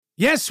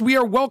Yes, we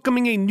are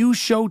welcoming a new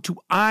show to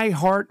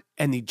iHeart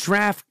and the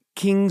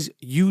DraftKings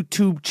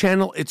YouTube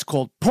channel. It's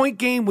called Point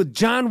Game with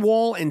John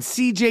Wall and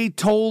CJ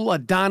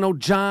Toledano.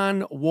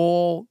 John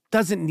Wall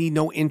doesn't need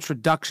no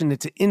introduction.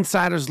 It's an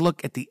insider's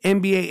look at the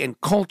NBA and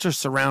culture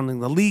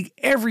surrounding the league.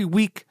 Every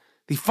week,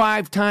 the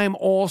five-time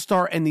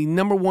All-Star and the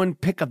number one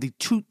pick of the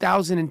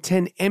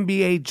 2010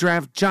 NBA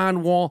Draft,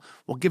 John Wall,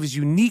 will give his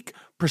unique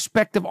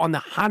perspective on the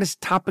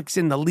hottest topics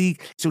in the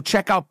league. So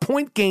check out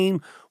Point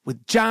Game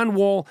with John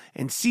Wall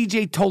and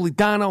CJ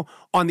Toledano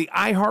on the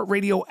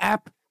iHeartRadio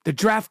app, the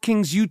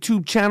DraftKings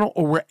YouTube channel,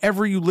 or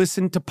wherever you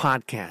listen to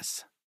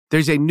podcasts.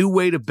 There's a new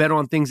way to bet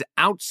on things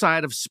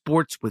outside of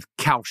sports with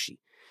Kalshi.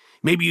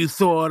 Maybe you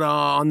thought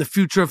on the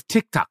future of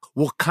TikTok.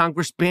 Will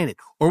Congress ban it?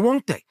 Or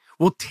won't they?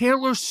 Will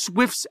Taylor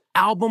Swift's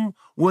album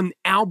win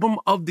Album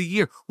of the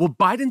Year? Will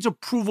Biden's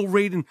approval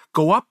rating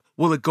go up?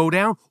 Will it go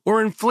down?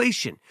 Or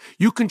inflation?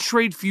 You can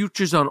trade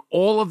futures on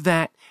all of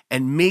that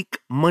and make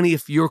money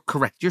if you're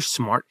correct. You're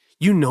smart.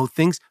 You know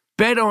things.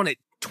 Bet on it.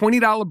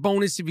 $20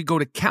 bonus if you go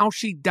to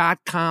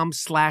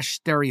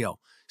Kalshi.com/stereo.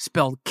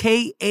 Spelled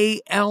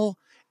Kalshi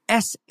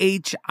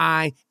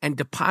and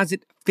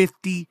deposit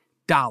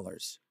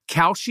 $50.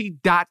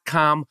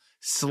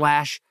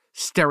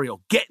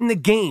 Kalshi.com/stereo. Get in the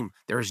game.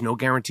 There is no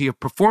guarantee of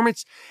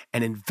performance.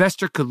 An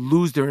investor could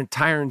lose their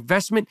entire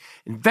investment.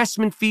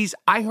 Investment fees.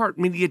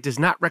 iHeartMedia does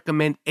not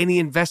recommend any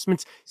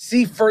investments.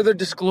 See further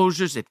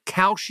disclosures at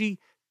Kalshi.com.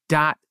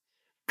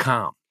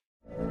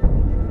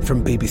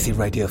 From BBC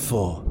Radio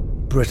 4,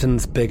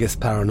 Britain's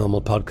biggest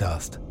paranormal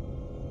podcast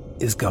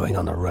is going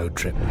on a road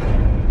trip.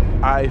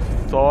 I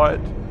thought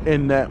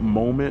in that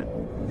moment,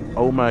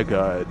 oh my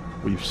God,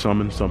 we've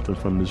summoned something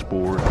from this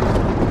board.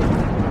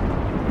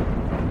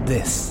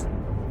 This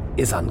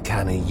is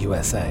Uncanny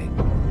USA.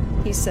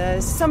 He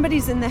says,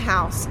 somebody's in the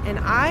house, and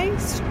I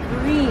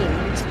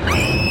screamed.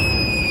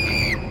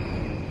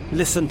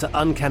 Listen to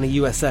Uncanny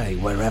USA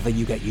wherever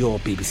you get your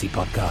BBC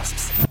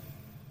podcasts,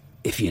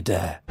 if you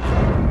dare.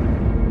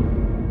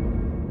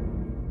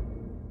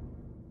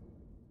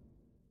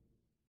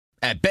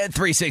 At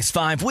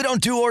Bet365, we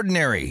don't do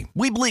ordinary.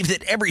 We believe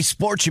that every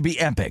sport should be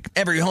epic.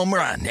 Every home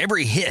run,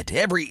 every hit,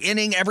 every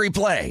inning, every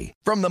play.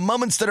 From the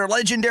moments that are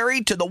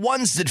legendary to the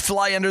ones that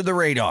fly under the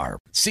radar.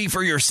 See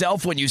for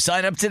yourself when you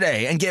sign up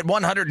today and get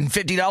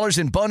 $150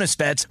 in bonus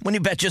bets when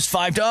you bet just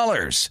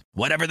 $5.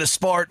 Whatever the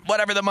sport,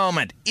 whatever the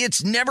moment,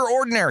 it's never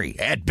ordinary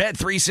at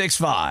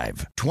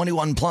Bet365.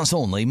 21 plus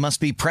only. Must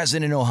be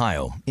present in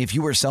Ohio. If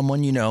you or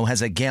someone you know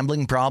has a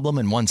gambling problem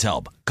and wants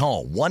help,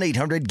 call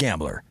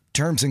 1-800-GAMBLER.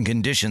 Terms and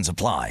conditions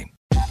apply.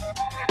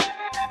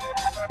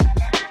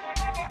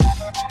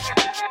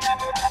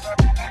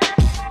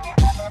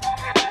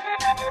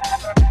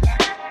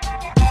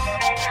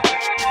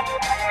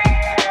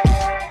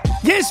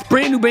 Yes,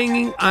 brand new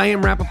banging I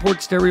Am Rappaport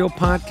Stereo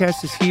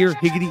podcast is here.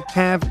 Higgity,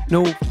 have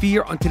no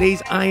fear. On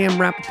today's I Am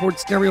Rappaport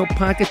Stereo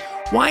podcast,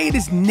 why it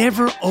is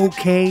never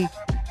okay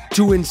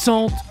to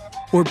insult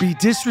or be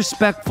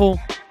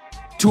disrespectful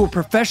to a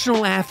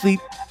professional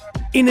athlete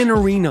in an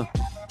arena.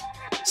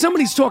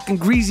 Somebody's talking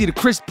greasy to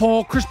Chris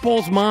Paul, Chris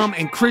Paul's mom,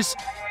 and Chris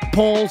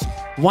Paul's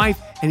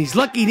wife, and he's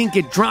lucky he didn't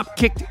get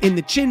drop-kicked in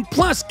the chin.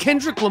 Plus,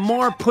 Kendrick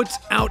Lamar puts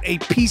out a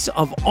piece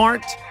of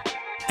art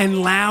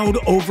and loud,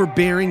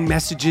 overbearing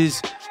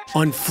messages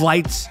on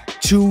flights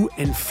to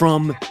and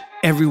from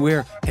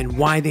everywhere and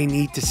why they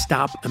need to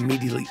stop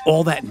immediately.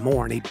 All that and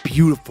more in a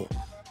beautiful,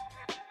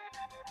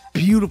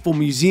 beautiful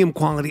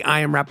museum-quality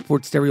I Am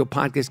Rappaport Stereo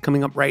podcast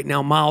coming up right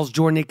now. Miles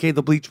Jordan, a.k.a.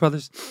 the Bleach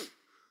Brothers,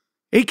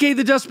 a.k.a.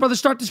 the Dust Brothers.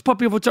 Start this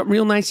puppy off with something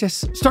real nice,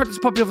 yes. Start this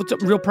puppy off with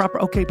something real proper,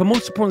 okay. But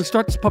most importantly,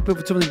 start this puppy off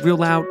with something real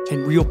loud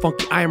and real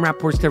funky. I Am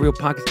Rappaport Stereo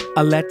podcast.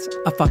 Let's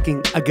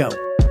fucking go.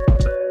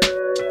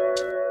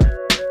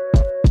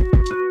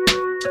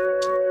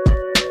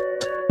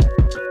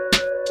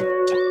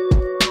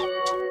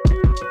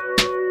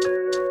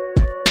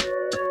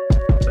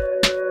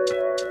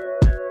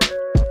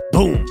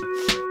 Boom.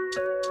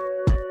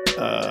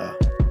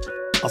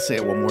 I'll say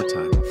it one more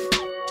time.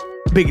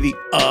 Biggity,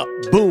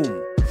 boom.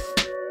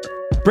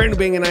 Brand new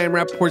bang and I Am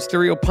Rappaport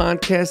Stereo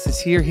podcast is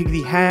here.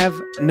 Higgity, have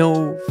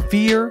no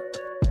fear.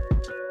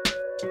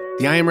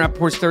 The I Am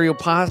Rappaport Stereo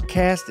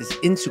podcast is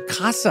in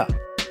Sukasa.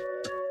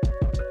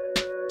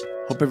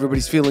 Hope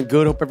everybody's feeling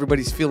good. Hope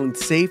everybody's feeling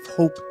safe.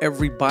 Hope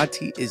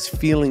everybody is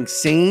feeling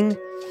sane.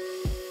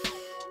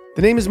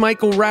 The name is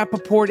Michael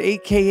Rappaport,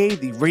 a.k.a.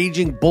 the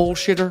Raging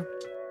Bullshitter,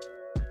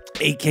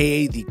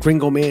 a.k.a. the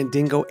Gringo Man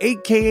Dingo,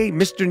 a.k.a.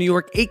 Mr. New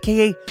York,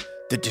 a.k.a.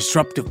 the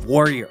Disruptive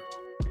Warrior.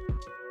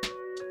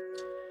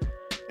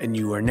 And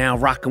you are now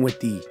rocking with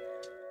the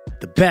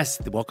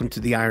best. Welcome to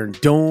the Iron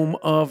Dome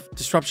of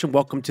Disruption.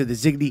 Welcome to the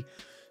Ziggity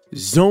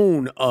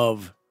Zone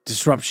of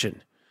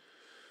Disruption.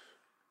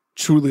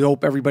 Truly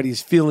hope everybody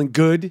is feeling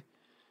good,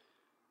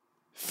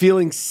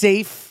 feeling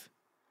safe,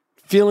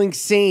 feeling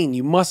sane.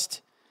 You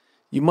must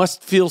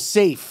feel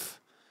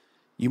safe.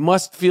 You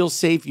must feel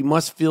safe. You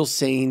must feel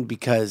sane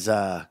because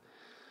the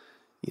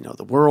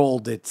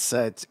world it's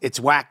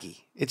wacky.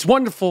 It's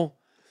wonderful,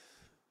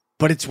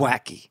 but it's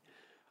wacky.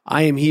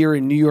 I am here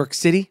in New York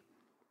City.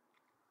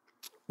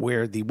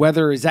 where the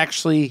weather is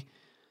actually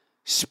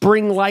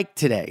spring-like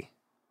today.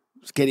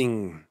 It's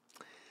getting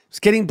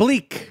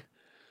bleak.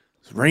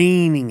 It's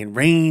raining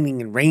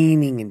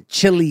and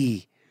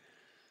chilly.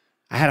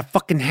 I had a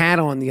fucking hat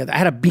on I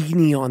had a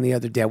beanie on the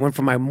other day. I went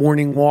for my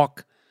morning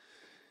walk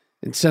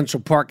in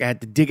Central Park. I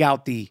had to dig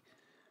out the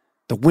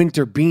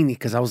winter beanie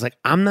because I was like,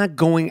 I'm not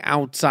going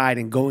outside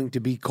and going to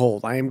be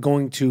cold. I am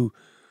going to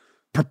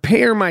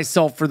prepare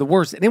myself for the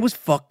worst. And it was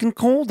fucking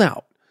cold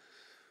out.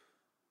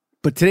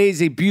 But today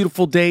is a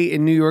beautiful day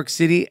in New York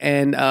City,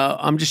 and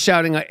I'm just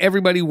shouting at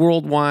everybody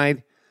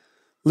worldwide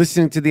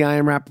listening to the I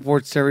Am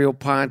Rappaport Stereo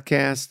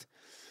podcast,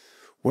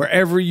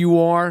 wherever you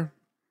are,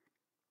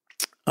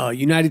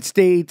 United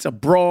States,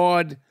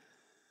 abroad,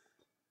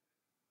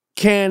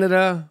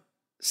 Canada,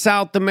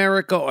 South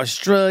America,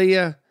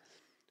 Australia,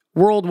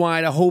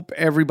 worldwide. I hope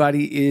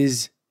everybody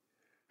is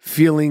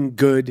feeling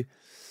good.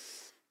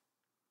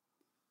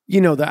 You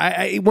know,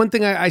 one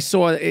thing I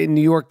saw in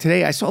New York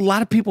today, I saw a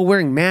lot of people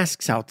wearing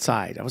masks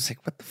outside. I was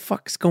like, what the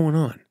fuck's going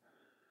on?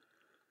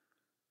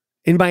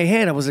 In my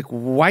head, I was like,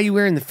 why are you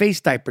wearing the face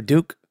diaper,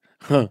 Duke?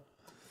 Huh.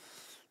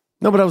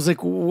 No, but I was like,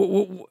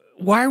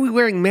 why are we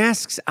wearing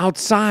masks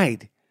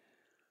outside?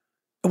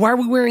 Why are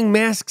we wearing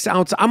masks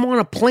outside? I'm on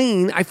a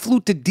plane. I flew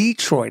to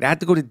Detroit. I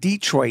had to go to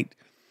Detroit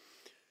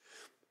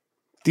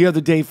the other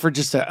day for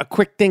just a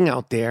quick thing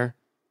out there.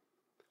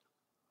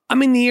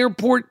 I'm in the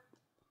airport.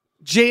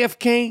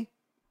 JFK,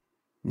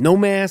 no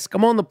mask.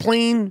 I'm on the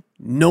plane,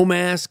 no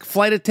mask.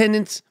 Flight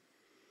attendants,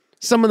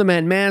 some of them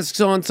had masks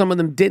on, some of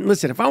them didn't.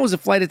 Listen, if I was a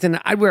flight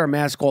attendant, I'd wear a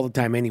mask all the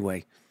time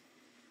anyway.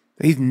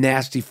 These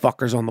nasty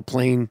fuckers on the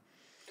plane.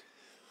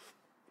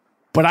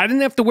 But I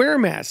didn't have to wear a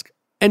mask.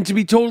 And to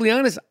be totally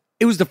honest,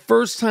 it was the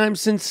first time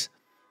since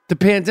the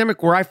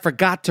pandemic where I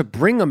forgot to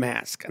bring a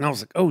mask. And I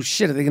was like, oh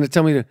shit, are they going to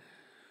tell me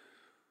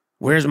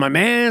where's my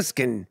mask?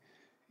 And,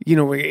 you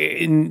know,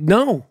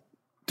 no.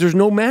 There's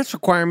no mask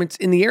requirements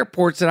in the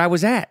airports that I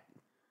was at.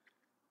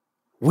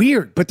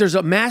 Weird, but there's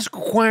a mask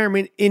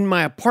requirement in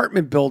my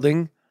apartment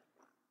building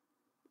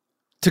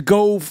to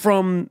go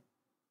from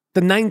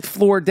the 9th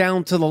floor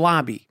down to the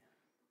lobby.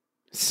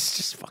 It's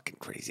just fucking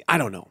crazy. I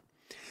don't know.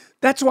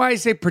 That's why I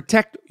say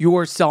protect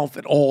yourself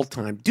at all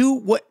times. Do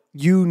what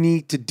you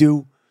need to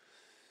do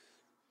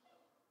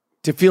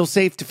to feel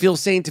safe, to feel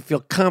sane, to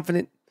feel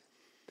confident.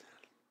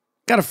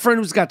 Got a friend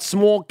who's got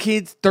small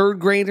kids, 3rd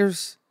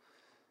graders.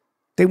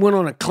 They went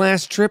on a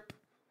class trip,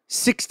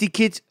 60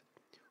 kids.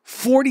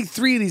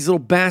 43 of these little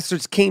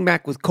bastards came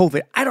back with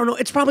COVID. I don't know.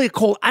 It's probably a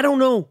cold. I don't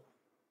know.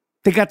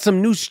 They got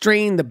some new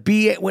strain, the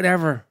B,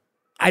 whatever.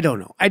 I don't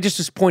know. I just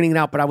was pointing it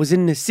out, but I was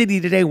in the city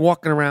today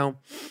walking around,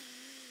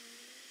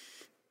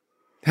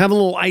 having a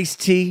little iced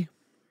tea,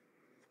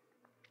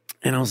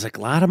 and I was like,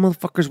 a lot of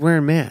motherfuckers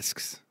wearing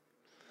masks.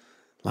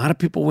 A lot of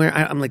people wearing,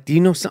 I'm like, do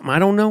you know something I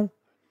don't know?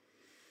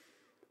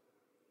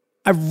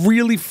 I'm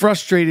really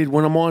frustrated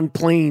when I'm on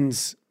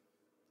planes.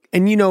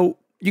 And, you know,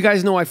 you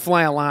guys know I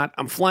fly a lot.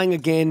 I'm flying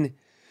again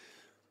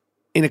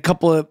in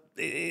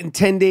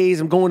 10 days.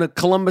 I'm going to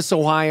Columbus,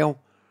 Ohio,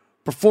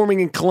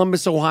 performing in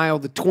Columbus, Ohio,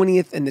 the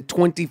 20th and the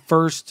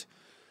 21st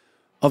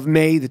of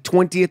May, the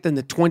 20th and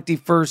the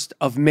 21st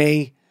of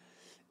May.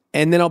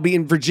 And then I'll be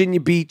in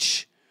Virginia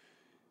Beach,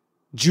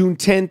 June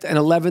 10th and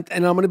 11th.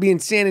 And I'm going to be in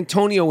San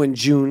Antonio in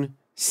June.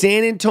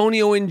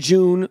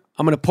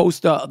 I'm going to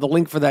post the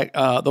link for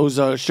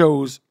those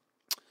shows.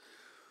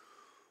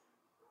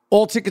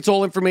 All tickets,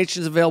 all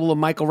information is available at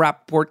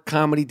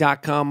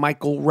MichaelRappaportComedy.com,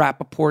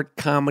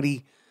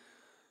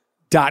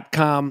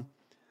 MichaelRappaportComedy.com.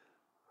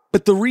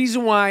 But the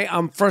reason why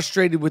I'm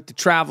frustrated with the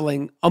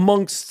traveling,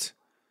 amongst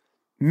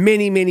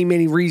many, many,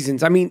 many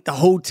reasons, I mean, the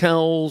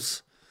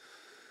hotels,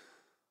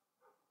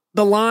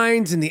 the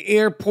lines in the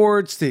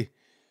airports,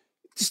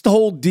 just the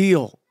whole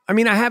deal. I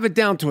mean, I have it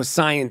down to a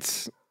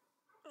science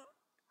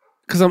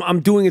because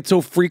I'm doing it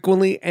so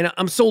frequently, and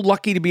I'm so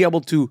lucky to be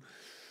able to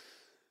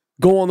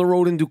go on the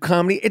road and do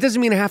comedy. It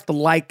doesn't mean I have to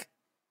like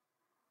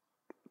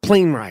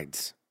plane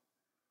rides.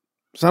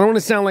 So I don't want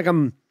to sound like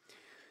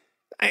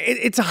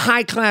it's a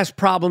high-class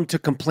problem to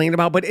complain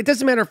about, but it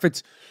doesn't matter if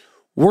it's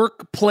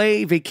work,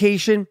 play,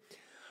 vacation.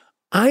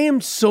 I am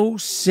so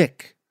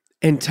sick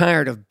and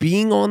tired of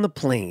being on the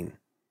plane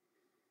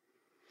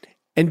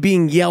and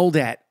being yelled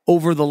at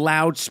over the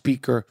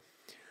loudspeaker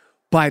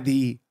by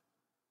the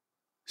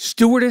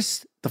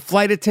stewardess, the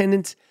flight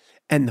attendants,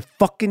 and the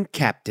fucking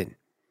captain.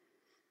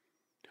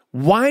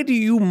 Why do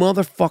you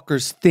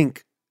motherfuckers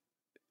think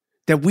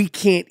that we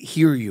can't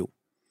hear you?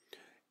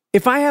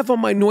 If I have on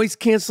my noise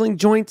canceling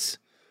joints,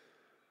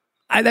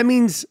 that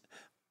means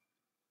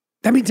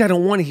I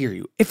don't want to hear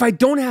you. If I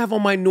don't have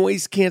on my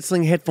noise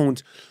canceling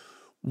headphones,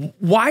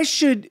 why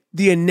should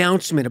the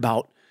announcement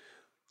about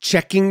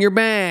checking your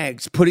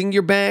bags, putting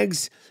your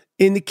bags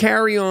in the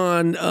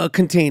carry-on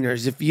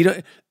containers, if you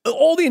don't,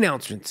 all the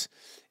announcements.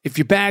 If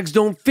your bags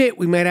don't fit,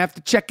 we might have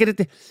to check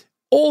it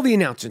all the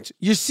announcements.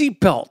 Your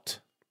seatbelt.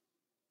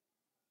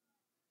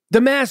 The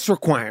mask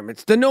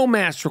requirements, the no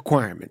mask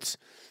requirements,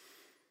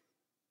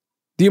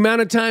 the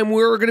amount of time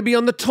we're going to be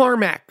on the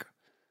tarmac,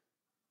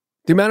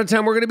 the amount of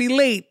time we're going to be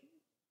late,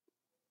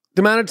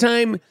 The amount of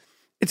time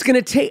it's going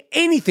to take,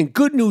 anything,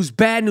 good news,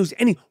 bad news,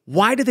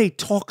 why do they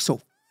talk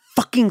so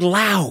fucking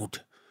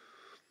loud?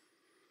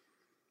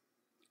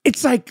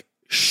 It's like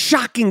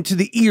shocking to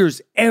the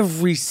ears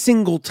every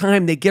single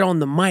time they get on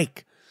the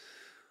mic.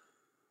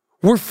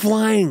 We're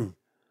flying.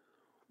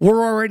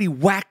 We're already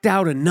whacked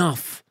out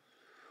enough.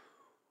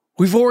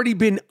 We've already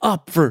been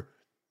up for,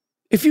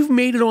 if you've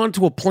made it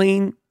onto a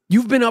plane,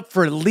 you've been up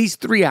for at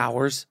least 3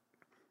 hours.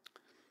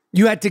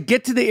 You had to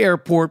get to the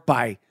airport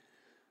by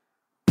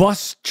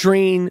bus,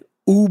 train,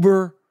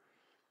 Uber,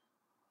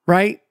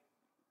 right?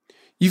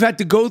 You've had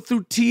to go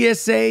through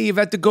TSA. You've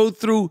had to go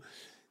through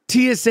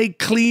TSA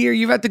Clear.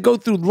 You've had to go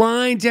through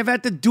lines. You've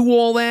had to do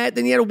all that.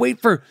 Then you had to wait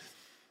for,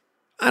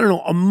 I don't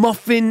know, a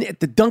muffin at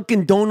the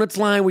Dunkin' Donuts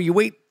line where you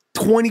wait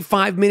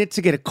 25 minutes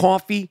to get a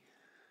coffee.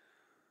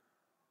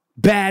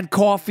 Bad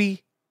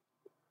coffee.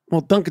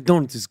 Well, Dunkin'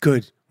 Donuts is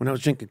good when I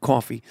was drinking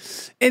coffee.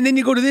 And then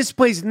you go to this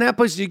place and that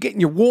place, you're getting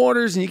your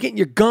waters and you're getting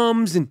your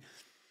gums and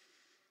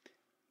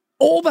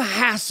all the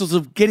hassles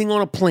of getting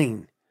on a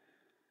plane.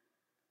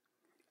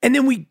 And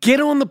then we get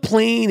on the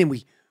plane and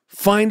we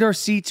find our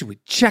seats and we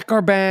check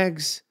our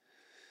bags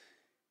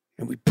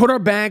and we put our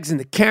bags in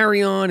the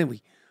carry-on and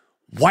we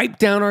wipe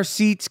down our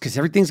seats because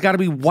everything's got to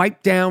be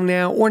wiped down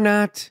now or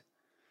not.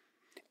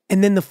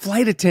 And then the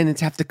flight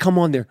attendants have to come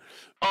on there.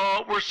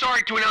 We're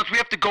sorry to announce we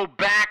have to go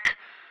back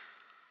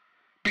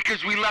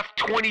because we left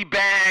 20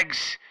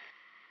 bags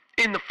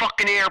in the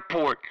fucking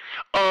airport.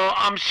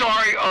 I'm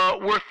sorry,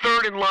 we're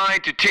third in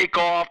line to take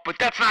off, but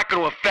that's not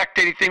going to affect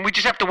anything. We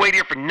just have to wait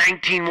here for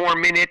 19 more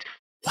minutes.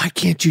 Why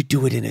can't you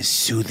do it in a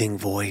soothing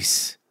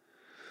voice?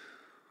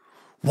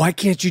 Why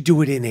can't you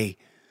do it in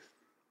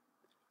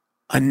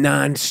a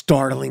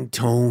non-startling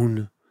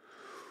tone?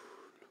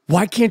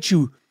 Why can't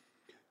you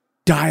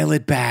dial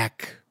it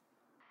back?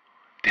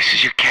 This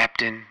is your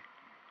captain.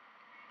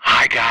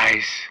 Hi,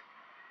 guys.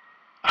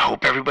 I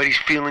hope everybody's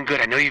feeling good.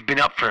 I know you've been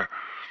up for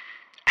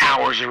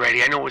hours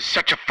already. I know it was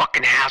such a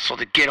fucking hassle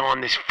to get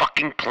on this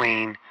fucking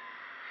plane.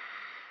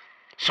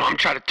 So I'm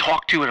trying to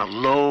talk to you in a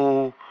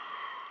low,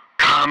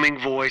 calming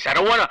voice. I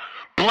don't want to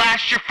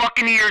blast your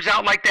fucking ears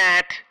out like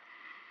that.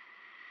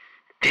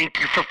 Thank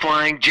you for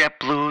flying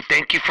JetBlue.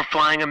 Thank you for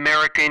flying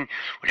American,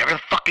 whatever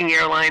the fucking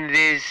airline it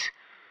is.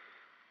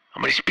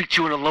 I'm going to speak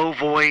to you in a low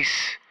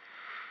voice.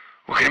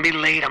 We're going to be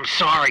late. I'm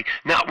sorry.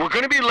 Now, we're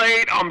going to be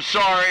late. I'm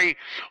sorry.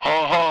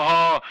 Ha, ha,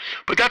 ha.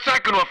 But that's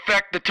not going to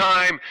affect the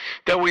time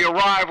that we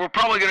arrive. We're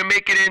probably going to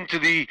make it into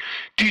the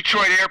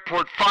Detroit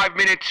airport 5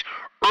 minutes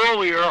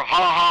earlier. Ha,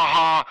 ha,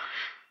 ha.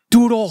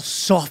 Do it all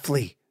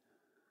softly.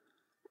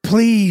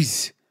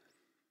 Please.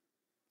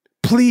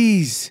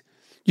 Please.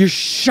 You're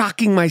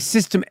shocking my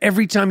system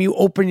every time you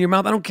open your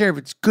mouth. I don't care if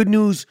it's good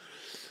news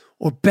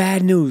or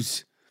bad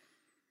news.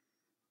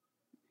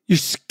 You're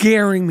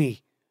scaring me.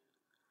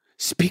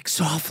 Speak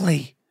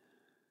softly.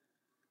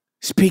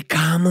 Speak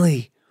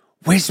calmly.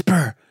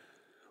 Whisper.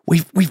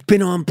 We've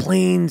been on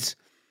planes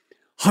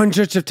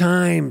hundreds of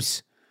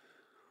times.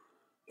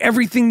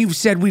 Everything you've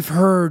said we've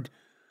heard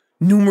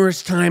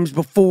numerous times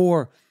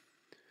before.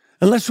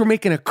 Unless we're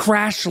making a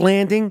crash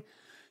landing,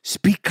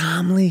 speak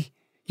calmly.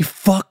 You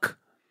fuck.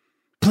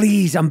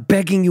 Please, I'm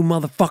begging you,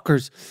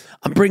 motherfuckers.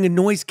 I'm bringing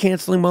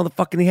noise-canceling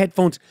motherfucking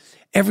headphones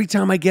every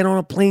time I get on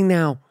a plane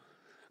now.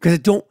 Because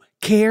I don't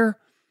care.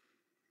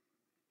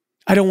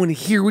 I don't want to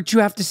hear what you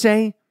have to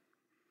say.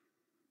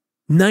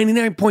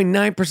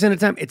 99.9% of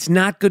the time, it's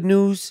not good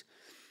news.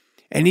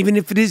 And even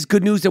if it is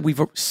good news that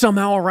we've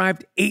somehow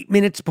arrived 8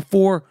 minutes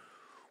before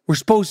we're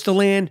supposed to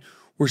land,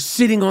 we're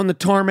sitting on the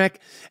tarmac.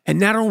 And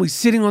not only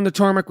sitting on the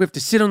tarmac, we have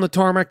to sit on the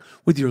tarmac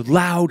with your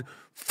loud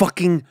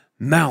fucking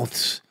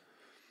mouths.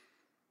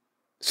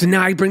 So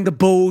now I bring the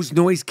Bose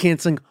noise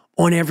canceling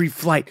on every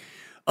flight.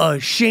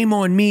 Shame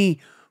on me,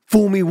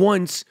 fool me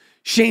once.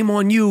 Shame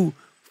on you,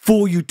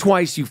 fool you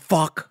twice, you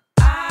fuck.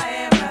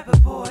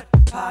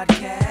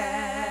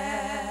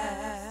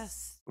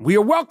 We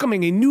are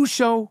welcoming a new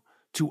show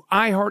to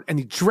iHeart and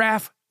the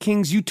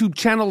DraftKings YouTube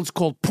channel. It's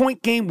called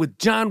Point Game with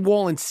John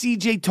Wall and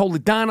CJ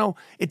Toledano.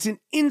 It's an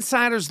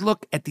insider's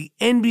look at the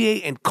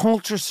NBA and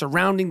culture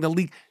surrounding the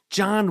league.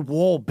 John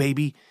Wall,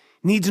 baby,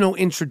 needs no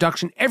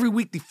introduction. Every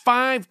week, the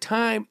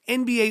 5-time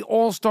NBA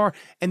All-Star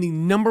and the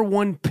number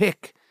 1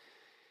 pick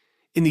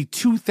in the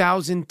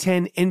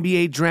 2010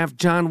 NBA Draft,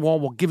 John Wall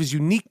will give his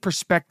unique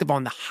perspective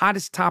on the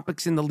hottest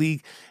topics in the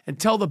league and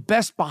tell the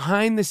best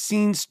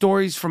behind-the-scenes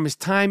stories from his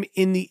time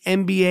in the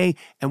NBA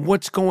and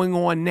what's going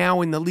on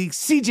now in the league.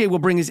 CJ will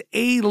bring his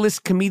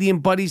A-list comedian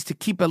buddies to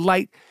keep it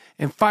light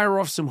and fire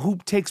off some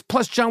hoop takes.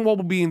 Plus, John Wall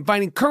will be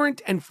inviting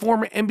current and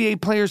former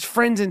NBA players,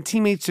 friends, and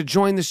teammates to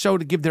join the show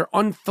to give their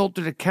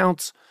unfiltered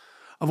accounts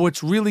of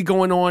what's really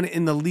going on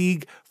in the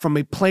league from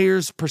a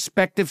player's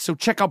perspective. So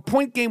check out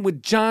Point Game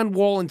with John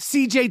Wall and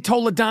CJ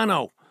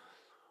Toledano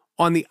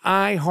on the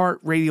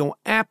iHeartRadio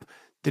app,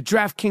 the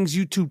DraftKings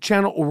YouTube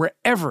channel, or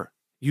wherever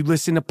you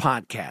listen to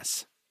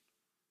podcasts.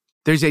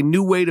 There's a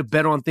new way to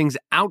bet on things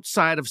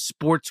outside of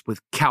sports with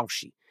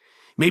Kalshi.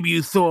 Maybe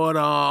you thought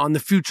on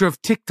the future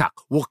of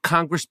TikTok. Will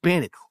Congress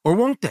ban it? Or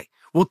won't they?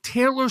 Will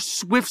Taylor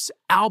Swift's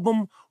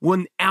album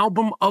win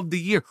Album of the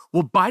Year?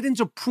 Will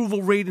Biden's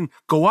approval rating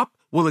go up?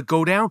 Will it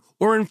go down?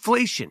 Or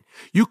inflation?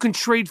 You can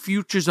trade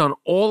futures on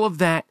all of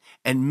that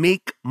and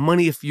make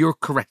money if you're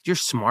correct. You're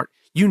smart.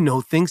 You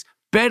know things.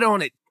 Bet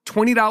on it.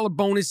 $20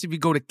 bonus if you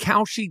go to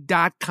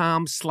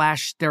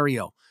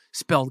Kalshi.com/stereo.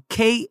 Spelled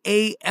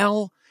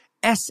Kalshi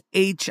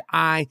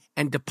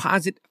and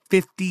deposit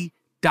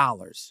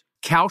 $50.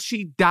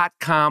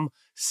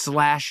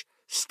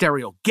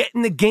 Kalshi.com/stereo. Get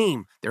in the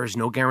game. There is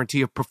no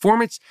guarantee of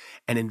performance.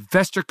 An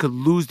investor could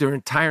lose their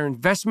entire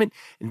investment.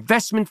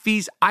 Investment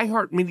fees.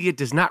 iHeartMedia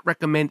does not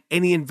recommend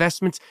any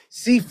investments.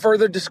 See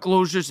further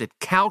disclosures at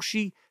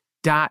Kalshi.com.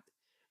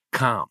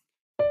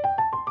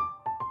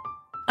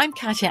 I'm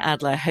Katya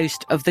Adler,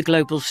 host of The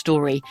Global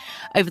Story.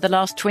 Over the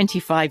last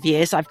 25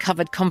 years, I've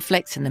covered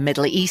conflicts in the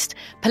Middle East,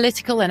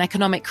 political and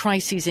economic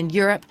crises in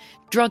Europe,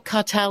 drug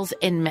cartels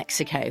in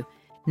Mexico.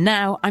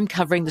 Now I'm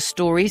covering the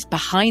stories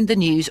behind the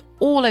news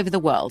all over the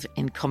world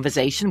in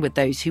conversation with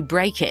those who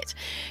break it.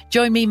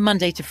 Join me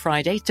Monday to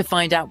Friday to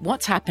find out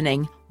what's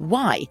happening,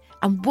 why,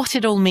 and what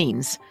it all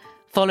means.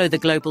 Follow The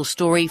Global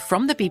Story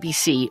from the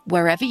BBC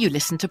wherever you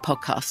listen to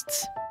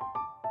podcasts.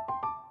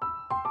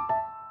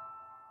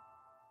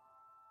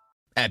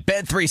 At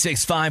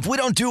Bet365, we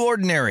don't do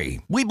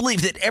ordinary. We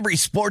believe that every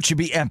sport should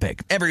be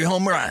epic. Every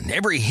home run,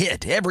 every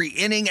hit, every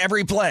inning,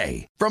 every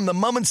play. From the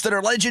moments that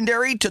are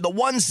legendary to the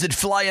ones that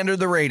fly under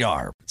the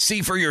radar.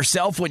 See for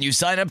yourself when you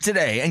sign up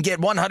today and get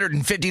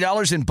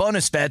 $150 in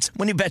bonus bets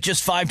when you bet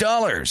just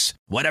 $5.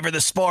 Whatever the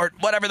sport,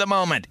 whatever the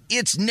moment,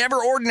 it's never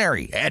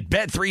ordinary at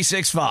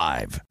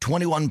Bet365.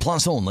 21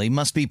 plus only.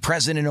 Must be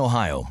present in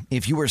Ohio.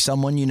 If you or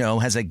someone you know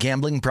has a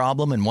gambling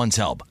problem and wants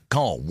help,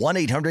 call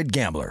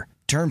 1-800-GAMBLER.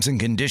 Terms and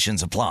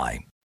conditions apply.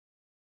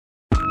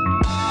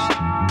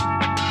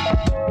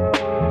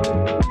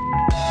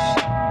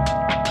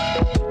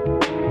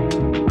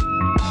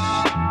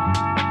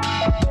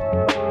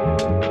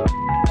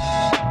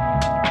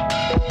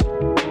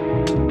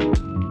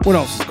 What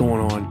else is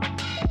going on?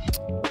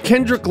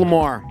 Kendrick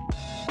Lamar.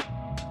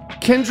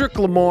 Kendrick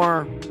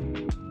Lamar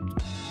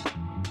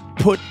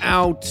put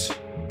out,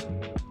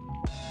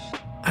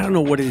 I don't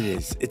know what it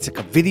is. It's like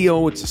a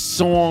video, it's a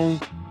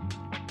song.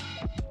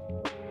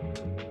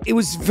 It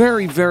was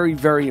very, very,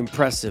 very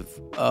impressive.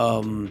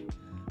 I don't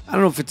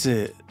know if it's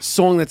a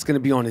song that's going to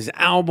be on his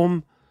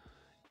album.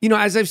 You know,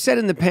 as I've said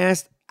in the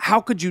past,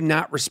 how could you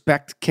not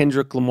respect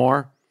Kendrick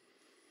Lamar?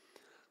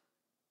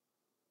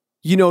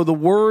 You know, the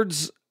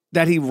words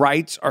that he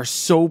writes are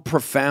so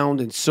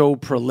profound and so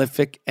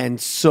prolific and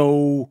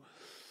so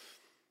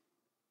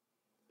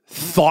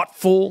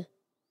thoughtful.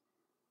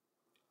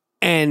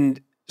 And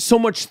so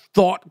much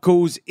thought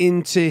goes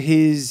into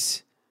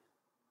his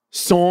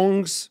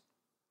songs.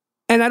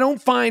 And I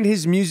don't find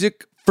his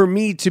music, for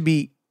me, to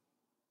be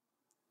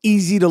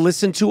easy to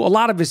listen to. A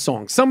lot of his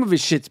songs, some of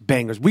his shit's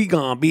bangers. We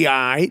gonna be all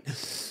right.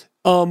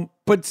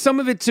 But some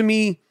of it to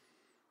me,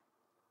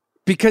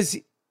 because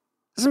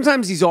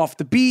sometimes he's off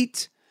the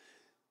beat.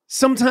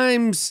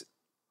 Sometimes,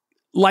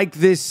 like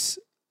this,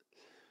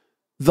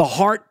 The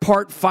Heart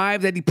Part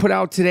 5 that he put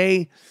out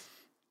today,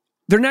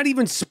 they're not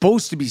even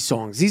supposed to be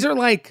songs. These are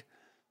like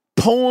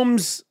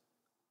poems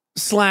 /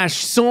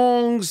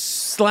 songs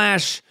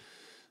 /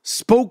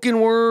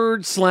 spoken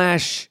word /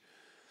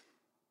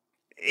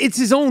 it's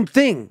his own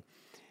thing.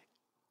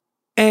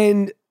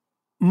 And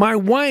my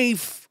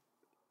wife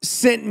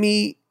sent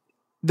me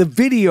the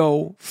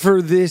video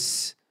for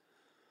this,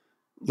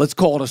 let's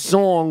call it a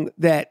song,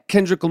 that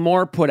Kendrick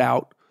Lamar put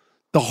out,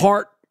 The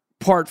Heart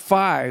Part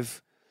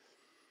 5,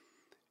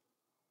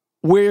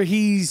 where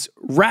he's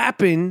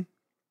rapping,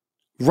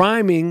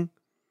 rhyming,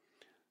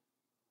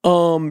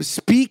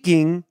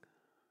 speaking,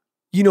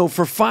 you know,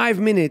 for 5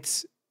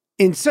 minutes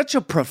in such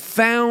a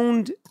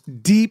profound,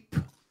 deep,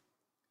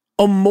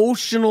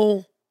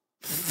 emotional,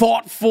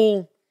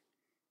 thoughtful,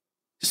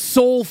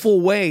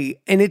 soulful way.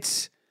 And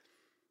it's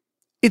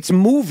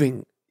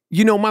moving.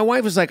 You know, my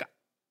wife was like,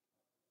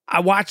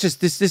 I watched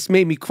this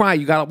made me cry.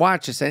 You got to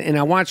watch this. And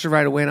I watched it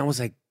right away. And I was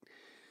like,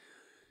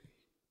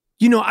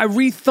 you know, I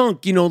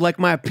rethunk, you know, like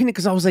my opinion,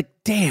 because I was like,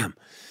 damn,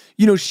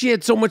 you know, she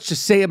had so much to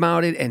say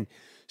about it, and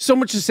so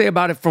much to say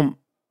about it from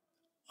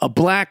a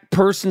black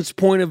person's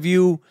point of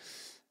view,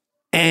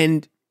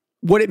 and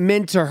what it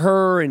meant to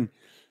her and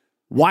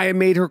why it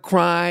made her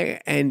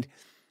cry. And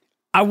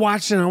I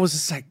watched it and I was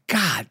just like,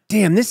 God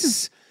damn,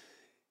 it's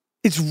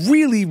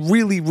really,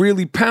 really,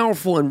 really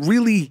powerful and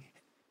really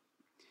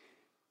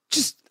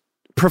just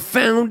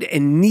profound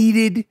and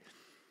needed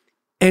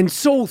and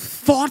so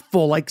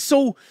thoughtful. Like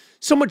so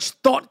much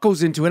thought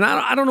goes into it. And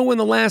I don't know when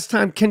the last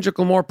time Kendrick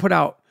Lamar put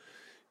out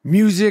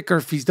music or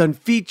if he's done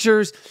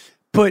features,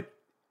 but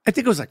I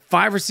think it was like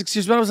 5 or 6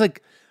 years. But I was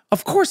like,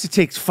 of course it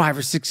takes 5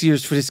 or 6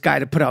 years for this guy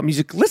to put out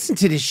music. Listen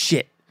to this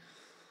shit.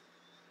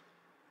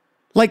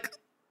 Like,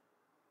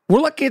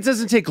 we're lucky it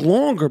doesn't take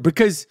longer,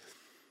 because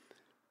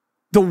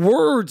the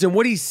words and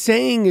what he's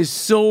saying is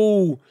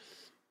so,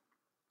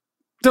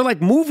 they're like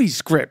movie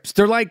scripts.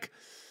 They're like,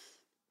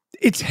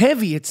 it's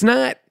heavy. It's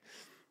not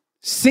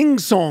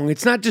sing-song.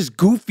 It's not just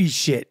goofy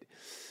shit.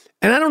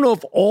 And I don't know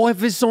if all of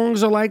his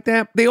songs are like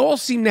that. They all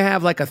seem to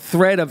have like a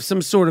thread of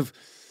some sort of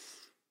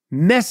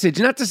message.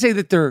 Not to say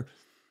that they're,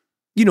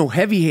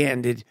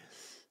 heavy-handed,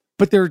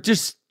 but they're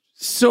just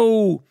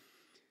so,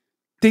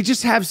 they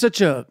just have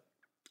such a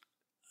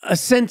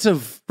sense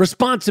of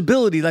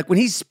responsibility. Like when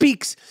he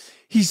speaks,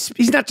 he's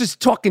not just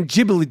talking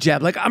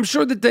jibbly-jab. Like I'm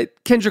sure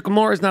that Kendrick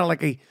Lamar is not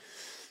like a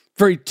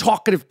very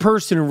talkative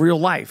person in real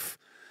life.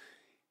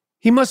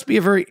 He must be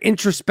a very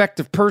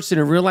introspective person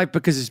in real life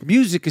because his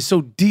music is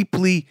so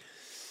deeply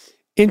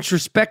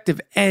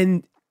introspective.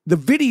 And the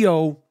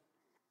video,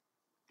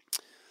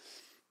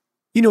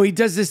 he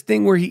does this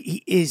thing where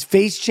his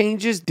face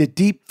changes, the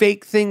deep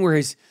fake thing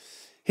where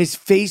his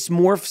face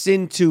morphs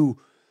into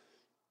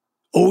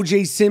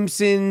O.J.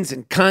 Simpson's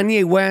and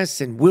Kanye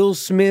West and Will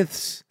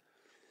Smith's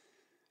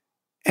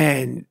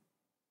and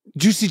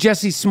Juicy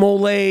Jesse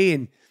Smollett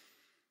and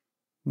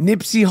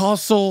Nipsey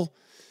Hussle.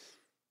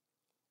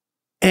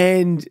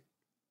 And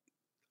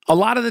a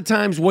lot of the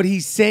times what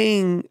he's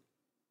saying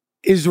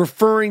is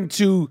referring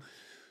to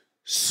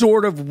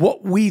sort of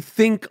what we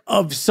think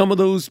of some of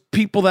those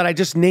people that I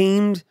just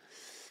named.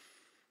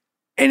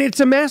 And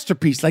it's a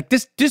masterpiece. Like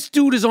this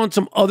dude is on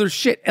some other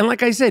shit. And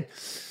like I said,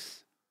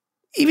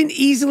 even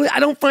easily, I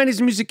don't find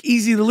his music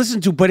easy to listen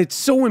to, but it's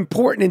so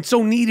important and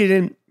so needed.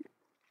 And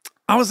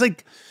I was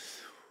like,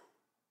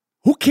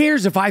 who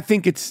cares if I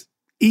think it's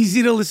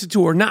easy to listen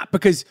to or not?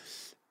 Because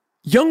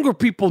younger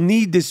people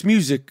need this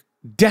music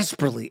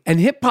desperately, and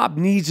hip hop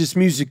needs this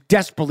music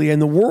desperately, and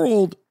the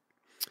world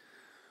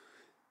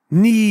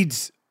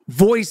needs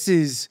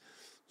voices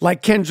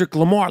like Kendrick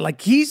Lamar.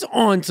 Like he's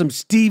on some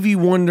Stevie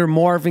Wonder,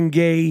 Marvin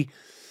Gaye,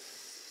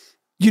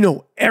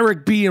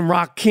 Eric B. and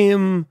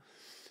Rakim,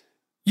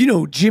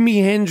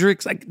 Jimi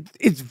Hendrix. Like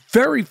it's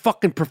very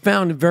fucking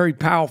profound and very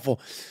powerful.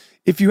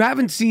 If you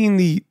haven't seen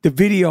the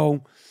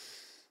video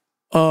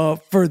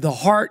for The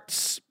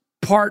Hearts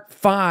Part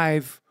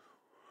 5,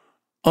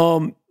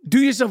 do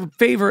yourself a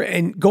favor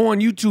and go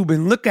on YouTube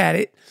and look at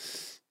it,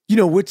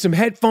 with some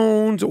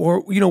headphones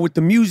or, with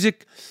the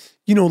music,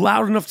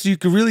 loud enough so you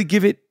can really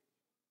give it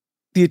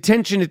the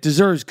attention it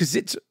deserves, because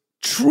it's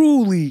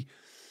truly,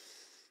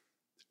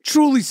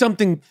 truly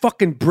something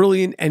fucking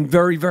brilliant and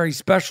very, very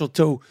special.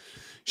 So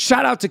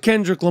shout out to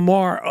Kendrick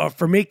Lamar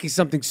for making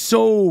something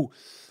so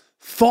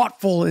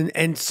thoughtful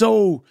and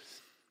so,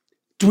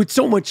 with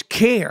so much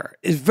care.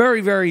 Is very,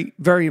 very,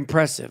 very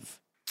impressive.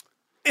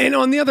 And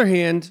on the other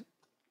hand,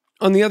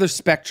 on the other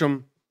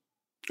spectrum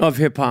of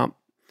hip hop,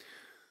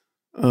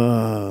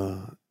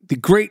 the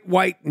Great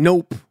White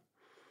Nope,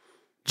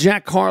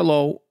 Jack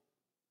Harlow,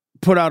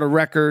 put out a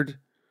record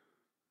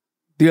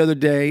the other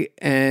day,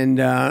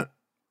 and I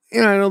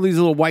know these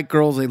little white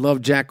girls, they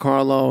love Jack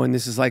Harlow, and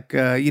this is like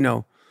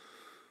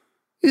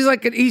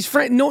he's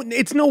friend. No,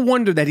 it's no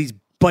wonder that he's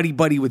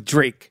buddy with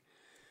Drake.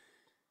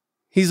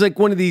 He's like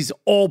one of these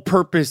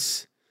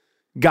all-purpose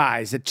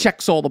guys that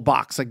checks all the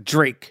box, like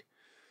Drake.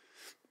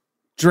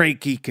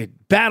 Drake, he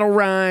could battle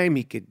rhyme,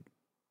 he could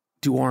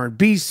do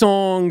R&B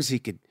songs, he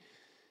could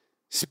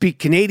speak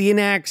Canadian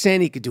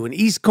accent, he could do an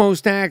East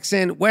Coast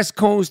accent, West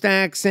Coast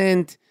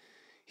accent.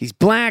 He's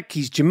black,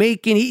 he's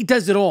Jamaican, he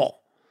does it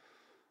all.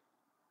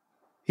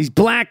 He's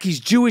black, he's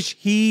Jewish,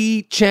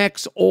 he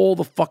checks all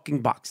the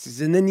fucking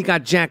boxes. And then you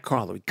got Jack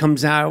Harlow. He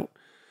comes out,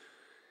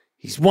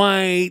 he's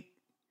white,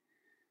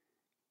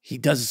 he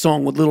does a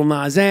song with Lil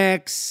Nas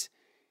X.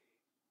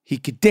 He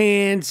could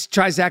dance,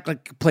 tries to act like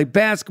he could play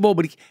basketball,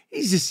 but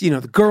he's just,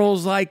 the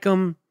girls like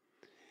him.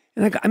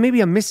 And maybe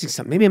I'm missing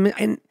something.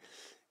 And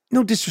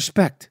no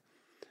disrespect.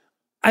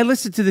 I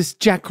listened to this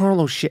Jack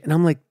Harlow shit, and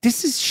I'm like,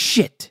 this is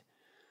shit.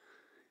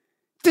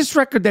 This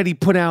record that he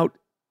put out,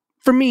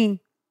 for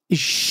me, is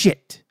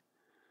shit.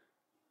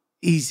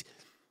 He's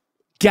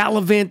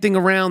gallivanting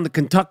around the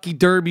Kentucky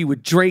Derby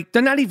with Drake.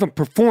 They're not even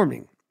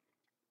performing.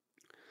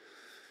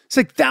 It's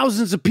like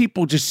thousands of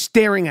people just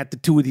staring at the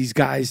two of these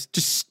guys,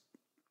 just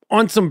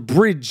on some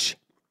bridge.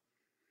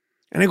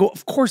 And I go,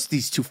 of course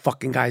these two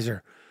fucking guys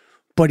are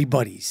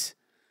buddies.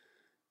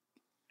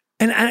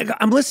 And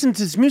I'm listening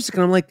to this music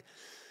and I'm like,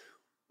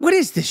 what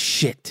is this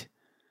shit?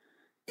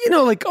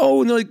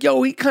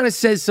 Yo, he kind of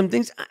says some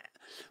things.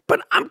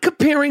 But I'm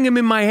comparing him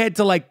in my head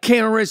to like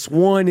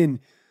KRS-One and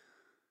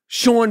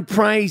Sean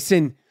Price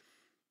and,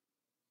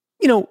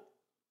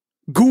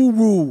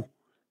 Guru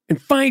and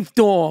Phife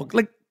Dawg.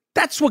 Like,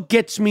 that's what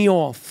gets me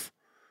off.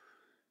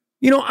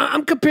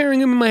 I'm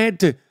comparing him in my head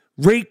to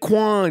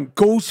Raekwon,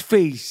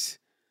 Ghostface.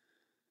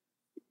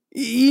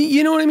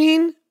 You know what I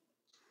mean?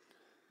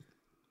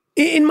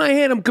 In my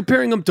head, I'm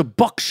comparing him to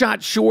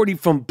Buckshot Shorty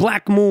from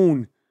Black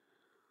Moon.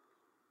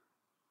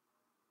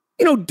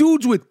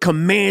 Dudes with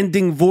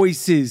commanding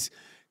voices,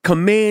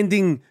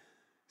 commanding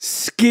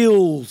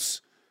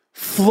skills,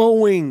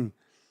 flowing.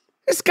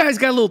 This guy's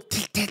got a little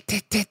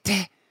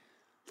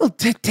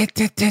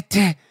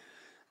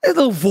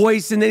little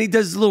voice, and then he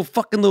does a little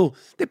fucking little.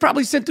 They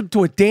probably sent him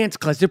to a dance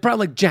class. They're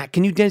probably like, Jack,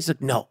 can you dance?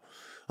 Like, no.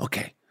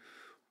 Okay.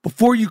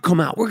 Before you come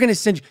out, we're going to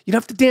send you. You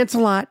don't have to dance a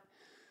lot.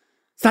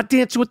 It's not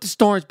Dancing with the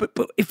Stars, but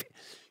if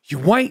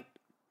you're white,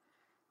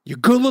 you're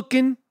good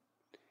looking,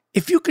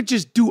 if you could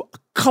just do a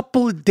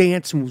couple of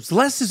dance moves,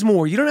 less is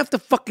more. You don't have to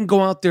fucking go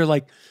out there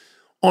like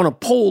on a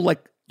pole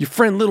like your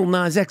friend Lil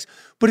Nas X.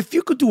 But if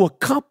you could do a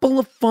couple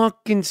of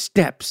fucking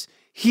steps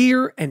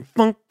here and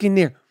fucking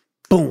there,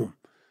 boom.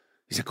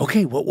 He's like,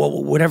 okay,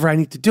 whatever I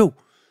need to do.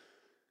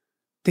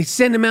 They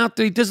send him out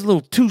there. He does a little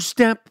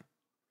two-step,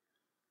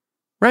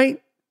 right?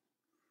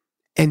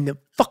 And the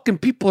fucking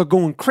people are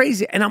going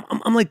crazy. And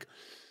I'm like,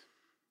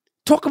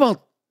 talk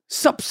about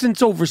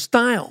substance over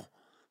style.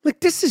 Like,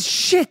 this is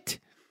shit.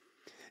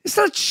 It's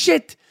not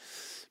shit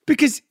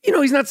because,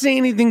 he's not saying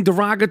anything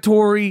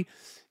derogatory,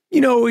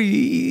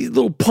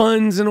 little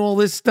puns and all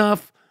this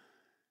stuff.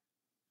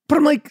 But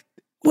I'm like,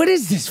 what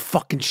is this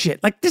fucking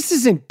shit? Like, this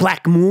isn't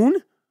Black Moon.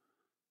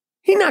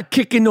 He's not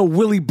kicking no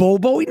Willy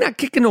Bobo. He's not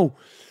kicking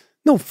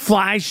no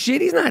fly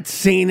shit. He's not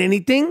saying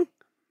anything.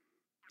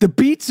 The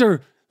beats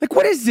are like,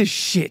 what is this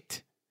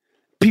shit?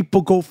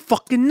 People go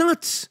fucking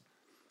nuts.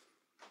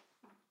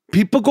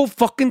 People go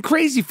fucking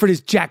crazy for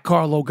this Jack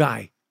Harlow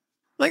guy.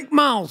 Like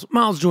Miles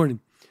Jordan.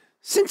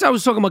 Since I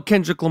was talking about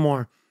Kendrick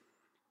Lamar,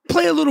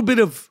 play a little bit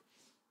of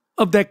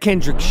that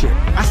Kendrick shit.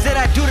 I said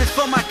I do this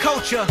for my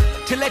culture,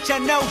 to let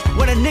y'all know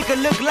what a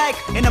nigga look like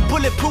in a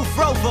bulletproof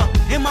Rover.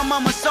 In my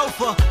mama's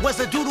sofa was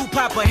a doodle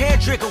popper, hair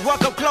trigger,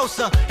 walk up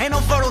closer, ain't no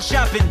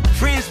photoshopping.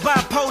 Friends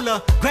bipolar,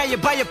 grab you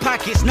by your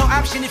pockets, no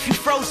option if you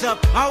froze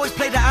up. I always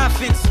play the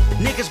offense.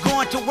 Niggas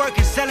going to work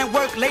and selling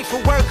work, late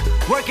for work,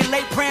 working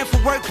late, praying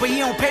for work, but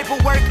he on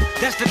paperwork.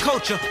 That's the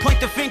culture. Point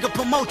the finger,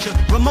 promote you.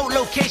 Remote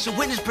location,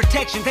 witness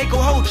protection, they go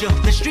hold you.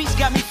 The streets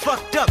got me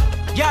fucked up.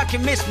 Y'all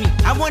can miss me.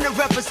 I wanna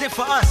represent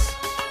for us.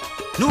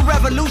 New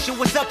revolution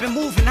was up and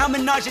moving. I'm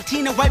in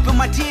Argentina wiping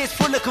my tears,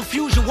 full of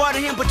confusion. Water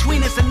in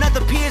between us,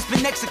 another peer's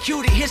been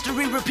executed.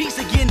 History repeats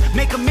again.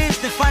 Make amends,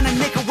 then find a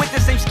nigga with the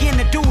same skin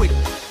to do it.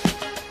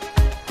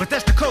 But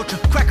that's the culture,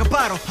 crack a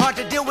bottle. Hard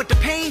to deal with the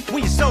pain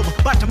when you're sober.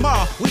 By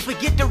tomorrow, we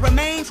forget the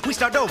remains, we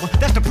start over.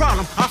 That's the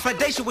problem. Our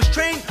foundation was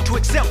trained to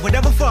accept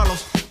whatever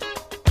follows.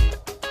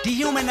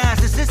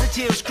 Dehumanized,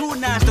 insensitive,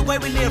 scrutinized the way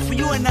we live for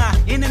you and I.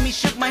 Enemy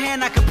shook my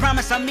hand, I can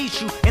promise I'll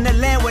meet you in a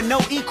land where no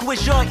equal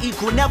is your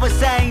equal. Never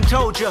say I ain't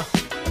told you.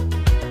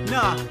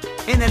 Nah,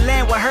 in a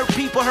land where hurt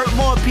people hurt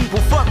more people.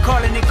 Fuck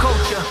calling it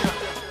culture.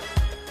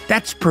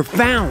 That's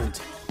profound.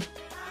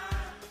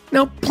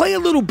 Now play a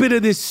little bit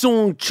of this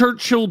song,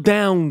 Churchill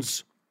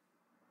Downs,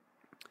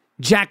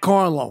 Jack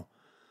Harlow.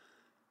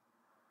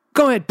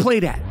 Go ahead,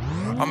 play that.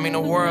 I mean, the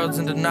world's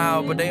in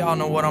denial, but they all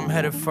know what I'm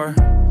headed for.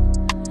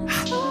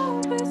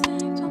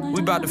 We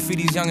about to feed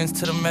these youngins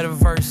to the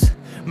metaverse.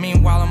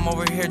 Meanwhile, I'm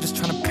over here just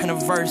trying to pen a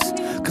verse.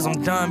 Cause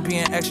I'm done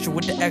being extra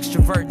with the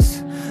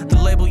extroverts. The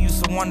label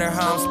used to wonder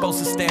how I'm supposed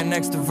to stand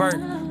next to Vert.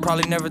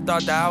 Probably never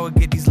thought that I would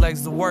get these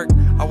legs to work.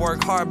 I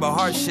work hard, but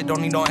hard shit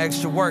don't need no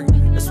extra work.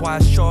 That's why I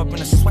show up in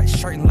a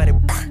sweatshirt and let it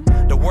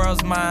burn. The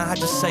world's mine, I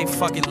just say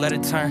fuck it, let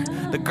it turn.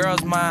 The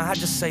girl's mine, I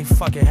just say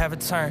fuck it, have it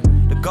turn.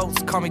 The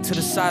goats call me to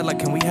the side like,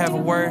 can we have a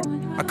word?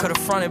 I could've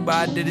fronted, but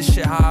I did this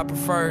shit how I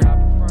preferred.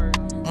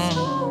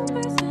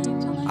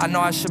 I know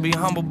I should be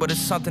humble, but it's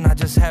something I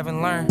just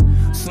haven't learned.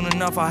 Soon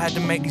enough, I had to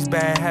make these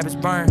bad habits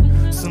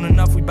burn. Soon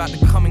enough, we about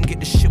to come and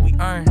get the shit we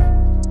earn.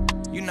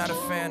 You're not a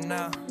fan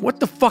now. What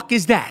the fuck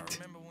is that?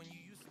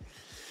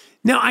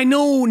 Now, I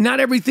know not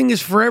everything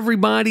is for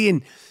everybody,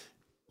 and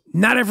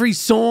not every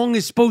song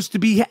is supposed to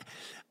be...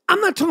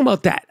 I'm not talking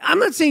about that. I'm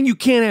not saying you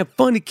can't have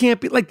fun. It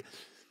can't be like...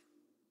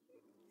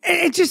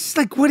 It's just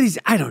like, what is...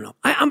 I don't know.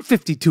 I'm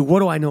 52. What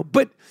do I know?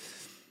 But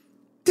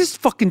this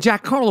fucking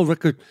Jack Harlow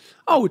record...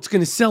 Oh, it's going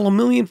to sell 1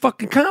 million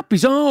fucking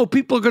copies. Oh,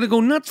 people are going to go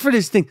nuts for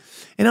this thing.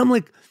 And I'm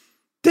like,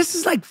 this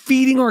is like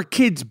feeding our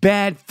kids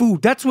bad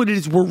food. That's what it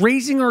is. We're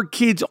raising our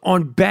kids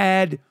on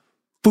bad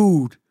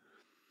food.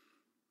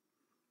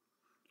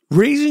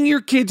 Raising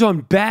your kids on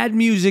bad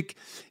music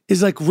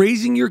is like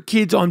raising your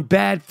kids on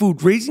bad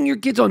food. Raising your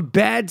kids on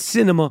bad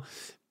cinema,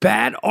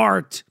 bad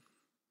art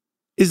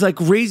is like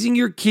raising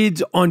your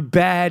kids on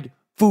bad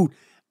food.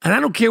 And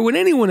I don't care what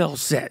anyone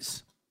else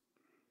says.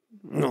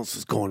 What else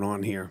is going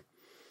on here?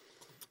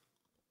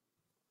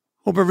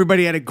 Hope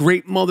everybody had a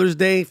great Mother's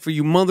Day. For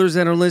you mothers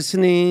that are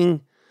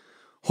listening,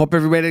 hope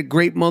everybody had a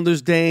great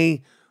Mother's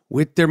Day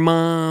with their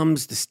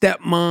moms, the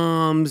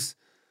stepmoms,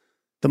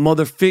 the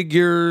mother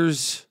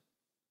figures.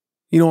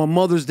 You know, on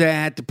Mother's Day, I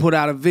had to put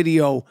out a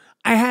video.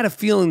 I had a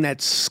feeling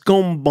that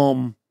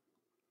scumbum,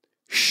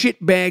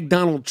 shitbag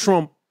Donald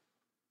Trump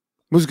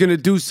was going to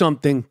do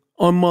something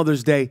on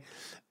Mother's Day.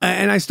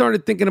 And I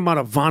started thinking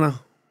about Ivana,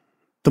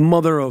 the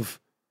mother of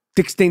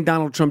Dick Stain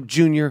Donald Trump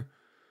Jr.,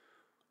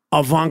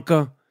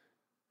 Ivanka,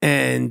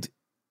 and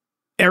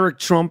Eric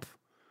Trump.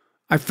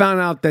 I found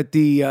out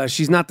that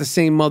she's not the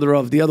same mother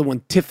of the other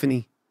one,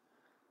 Tiffany.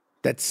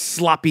 That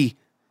sloppy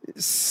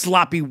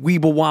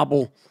weeble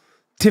wobble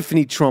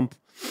Tiffany Trump.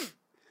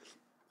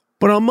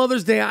 But on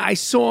Mother's Day, I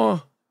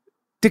saw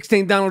Dick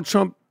Stain Donald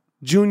Trump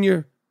Jr.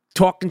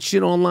 talking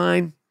shit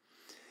online.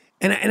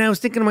 And I was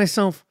thinking to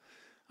myself,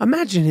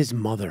 imagine his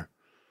mother.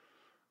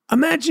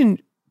 Imagine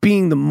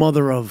being the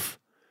mother of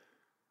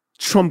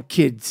Trump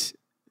kids.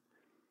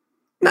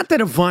 Not that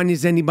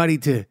Ivana's anybody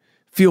to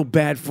feel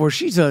bad for.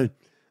 She's an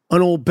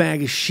old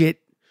bag of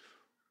shit.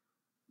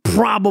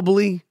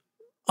 Probably,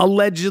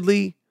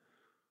 allegedly,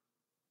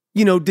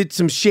 did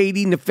some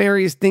shady,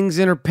 nefarious things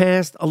in her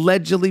past.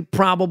 Allegedly,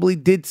 probably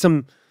did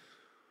some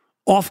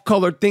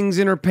off-color things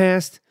in her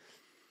past.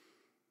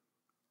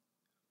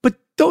 But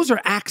those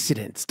are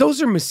accidents.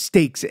 Those are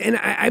mistakes. And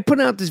I put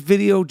out this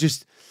video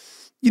just,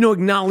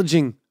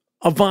 acknowledging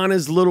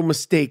Ivana's little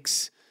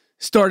mistakes,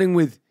 starting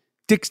with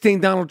Dick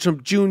Stain Donald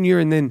Trump Jr.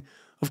 and then,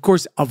 of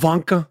course,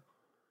 Ivanka,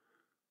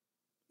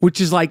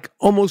 which is like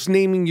almost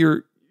naming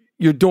your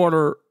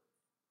daughter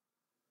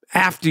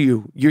after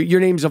you. Your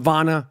name's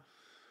Ivana,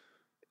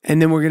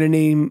 and then we're going to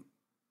name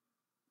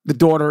the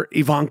daughter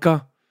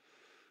Ivanka.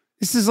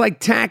 This is like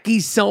tacky,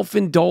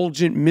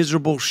 self-indulgent,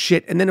 miserable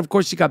shit. And then, of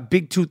course, you got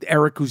Big Tooth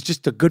Eric, who's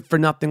just a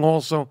good-for-nothing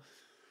also.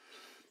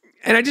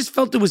 And I just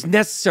felt it was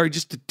necessary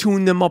just to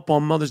tune them up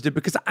on Mother's Day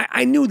because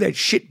I knew that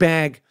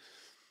shitbag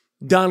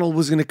Donald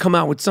was going to come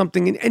out with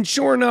something. And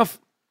sure enough,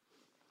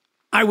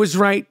 I was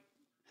right.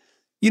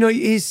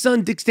 His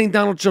son, Dick Stain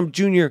Donald Trump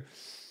Jr.,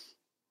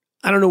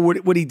 I don't know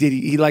what he did.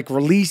 He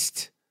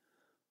released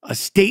a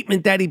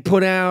statement that he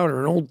put out or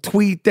an old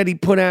tweet that he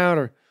put out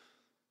or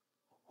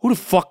who the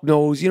fuck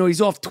knows? He's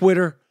off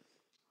Twitter.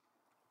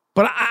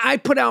 But I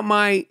put out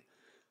my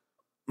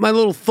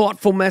little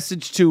thoughtful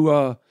message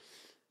to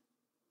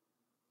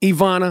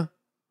Ivana.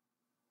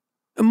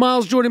 And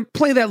Miles Jordan,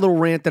 play that little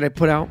rant that I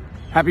put out.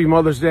 Happy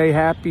Mother's Day.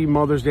 Happy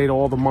Mother's Day to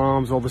all the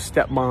moms, all the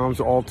stepmoms,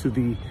 all to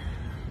the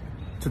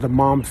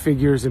mom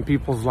figures in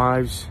people's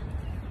lives.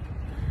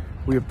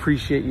 We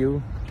appreciate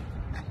you.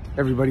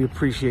 Everybody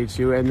appreciates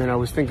you. And then I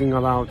was thinking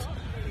about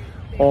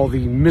all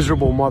the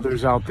miserable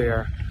mothers out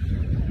there.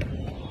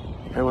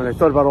 And when I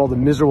thought about all the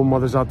miserable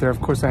mothers out there,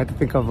 of course, I had to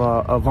think of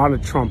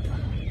Ivana Trump.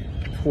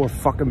 Poor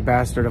fucking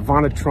bastard.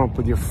 Ivana Trump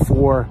with your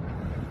 4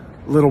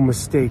 little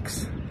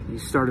mistakes. You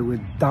started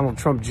with Donald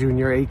Trump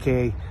Jr.,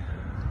 a.k.a.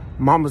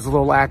 Mama's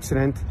little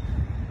accident.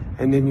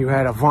 And then you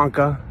had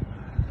Ivanka,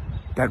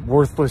 that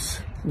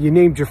worthless. You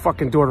named your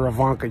fucking daughter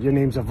Ivanka. Your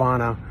name's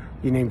Ivana.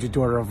 You named your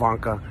daughter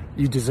Ivanka.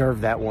 You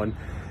deserve that one.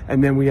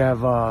 And then we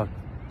have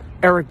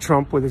Eric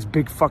Trump with his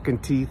big fucking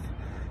teeth.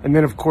 And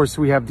then, of course,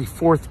 we have the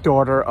 4th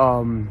daughter.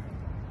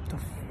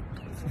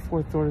 What's the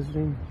 4th daughter's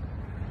name?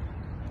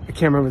 I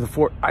can't remember the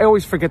 4th. I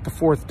always forget the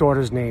 4th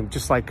daughter's name,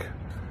 just like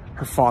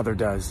her father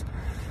does.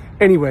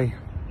 Anyway,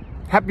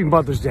 happy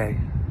Mother's Day.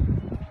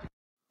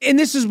 And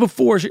this is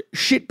before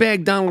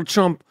shitbag Donald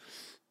Trump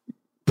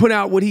put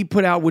out what he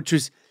put out, which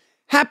was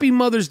Happy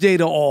Mother's Day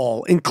to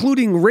all,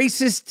 including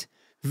racist,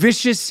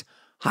 vicious,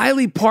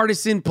 highly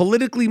partisan,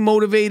 politically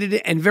motivated,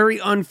 and very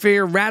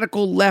unfair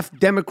radical left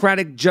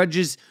Democratic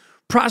judges,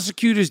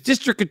 prosecutors,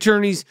 district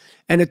attorneys,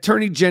 and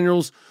attorney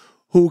generals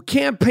who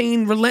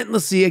campaign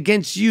relentlessly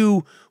against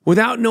you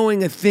without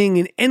knowing a thing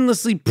and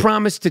endlessly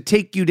promise to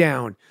take you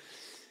down.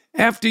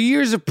 After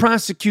years of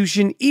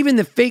prosecution, even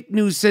the fake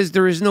news says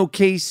there is no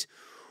case,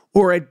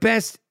 or at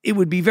best, it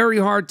would be very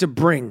hard to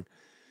bring.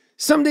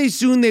 Someday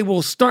soon, they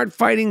will start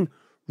fighting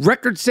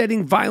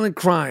record-setting violent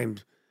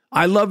crimes.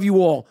 I love you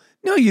all.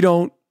 No, you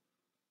don't.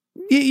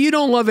 You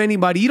don't love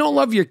anybody. You don't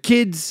love your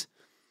kids.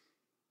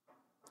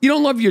 You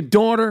don't love your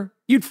daughter.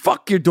 You'd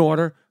fuck your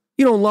daughter.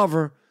 You don't love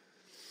her.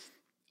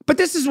 But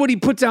this is what he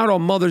puts out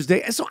on Mother's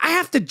Day. And so I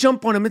have to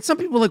jump on him. And some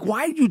people are like,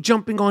 why are you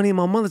jumping on him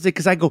on Mother's Day?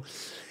 Because I go,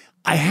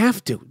 I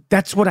have to.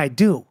 That's what I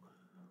do.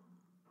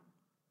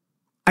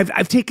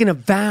 I've taken a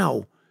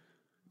vow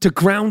to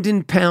ground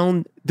and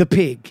pound the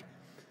pig.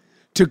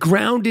 To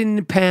ground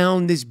and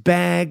pound this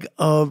bag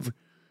of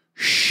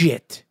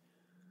shit.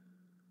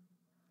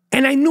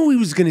 And I knew he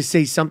was going to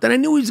say something. I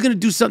knew he was going to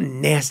do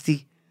something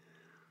nasty.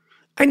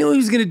 I knew he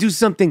was going to do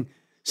something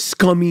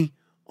scummy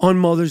on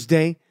Mother's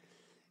Day.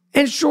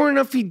 And sure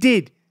enough, he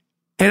did.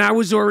 And I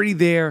was already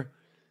there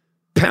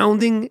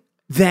pounding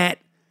that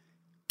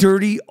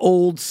dirty,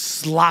 old,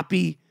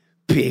 sloppy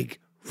pig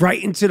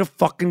right into the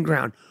fucking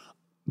ground.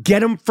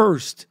 Get him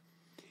first.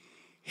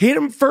 Hit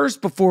him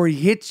first before he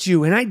hits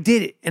you. And I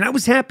did it. And I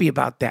was happy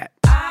about that.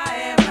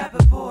 I Am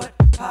Rappaport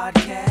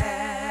Podcast.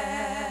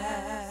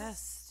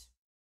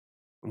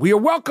 We are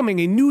welcoming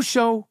a new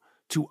show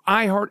to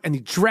iHeart and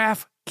the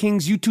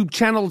DraftKings YouTube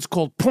channel. It's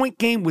called Point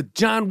Game with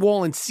John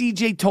Wall and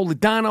CJ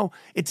Toledano.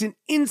 It's an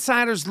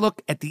insider's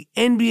look at the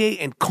NBA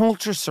and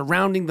culture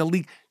surrounding the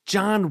league.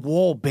 John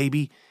Wall,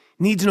 baby,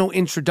 needs no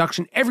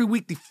introduction. Every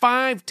week, the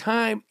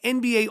 5-time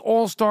NBA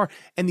All-Star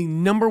and the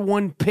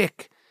 #1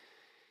 pick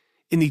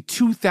in the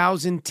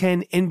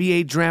 2010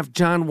 NBA Draft,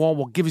 John Wall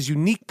will give his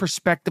unique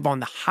perspective on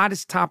the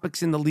hottest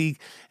topics in the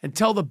league and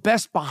tell the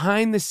best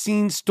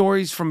behind-the-scenes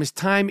stories from his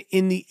time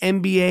in the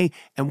NBA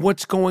and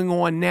what's going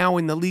on now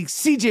in the league.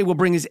 CJ will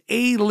bring his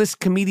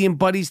A-list comedian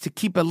buddies to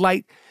keep it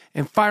light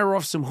and fire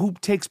off some hoop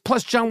takes.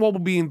 Plus, John Wall will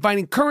be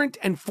inviting current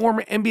and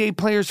former NBA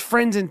players,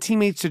 friends, and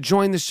teammates to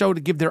join the show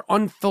to give their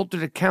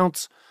unfiltered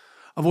accounts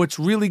of what's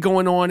really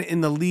going on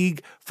in the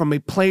league from a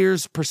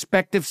player's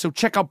perspective. So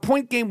check out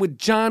Point Game with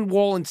John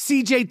Wall and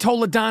CJ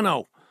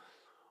Toledano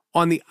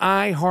on the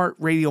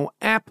iHeartRadio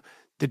app,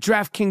 the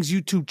DraftKings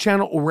YouTube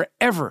channel, or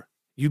wherever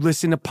you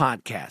listen to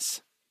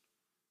podcasts.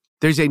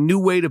 There's a new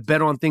way to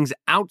bet on things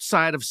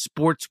outside of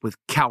sports with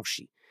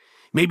Kalshi.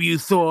 Maybe you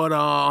thought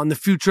on the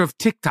future of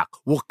TikTok.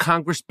 Will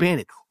Congress ban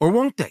it? Or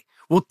won't they?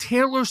 Will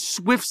Taylor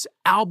Swift's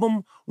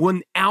album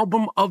win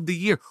Album of the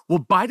Year? Will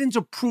Biden's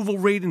approval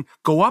rating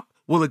go up?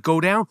 Will it go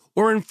down?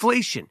 Or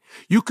inflation?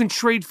 You can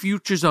trade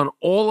futures on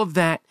all of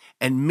that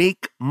and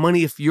make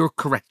money if you're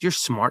correct. You're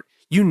smart.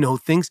 You know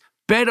things.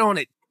 Bet on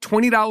it.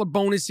 $20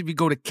 bonus if you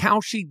go to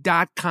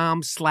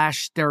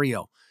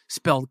Kalshi.com/stereo.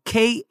 Spelled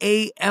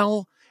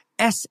Kalshi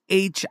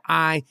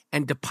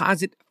and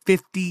deposit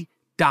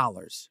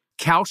 $50.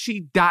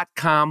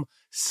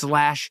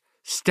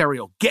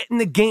 Kalshi.com/stereo. Get in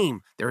the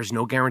game. There is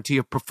no guarantee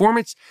of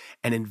performance.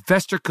 An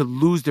investor could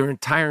lose their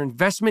entire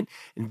investment.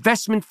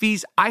 Investment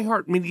fees.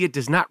 iHeartMedia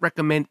does not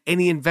recommend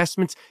any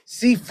investments.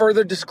 See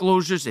further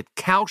disclosures at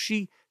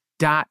Kalshi.com.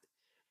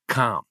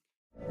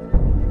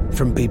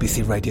 From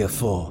BBC Radio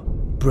 4,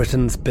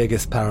 Britain's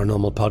biggest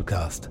paranormal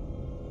podcast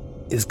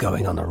is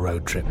going on a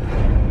road trip.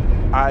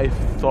 I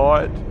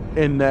thought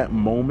in that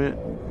moment,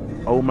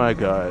 oh my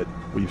God,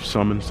 we've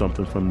summoned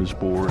something from this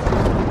board.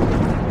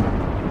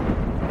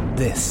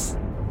 This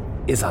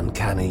is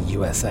Uncanny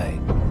USA.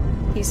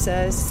 He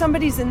says,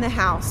 somebody's in the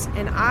house,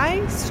 and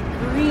I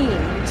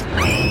screamed.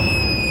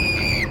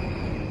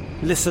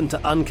 Listen to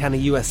Uncanny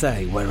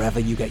USA wherever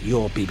you get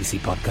your BBC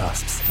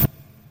podcasts,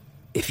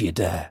 if you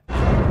dare.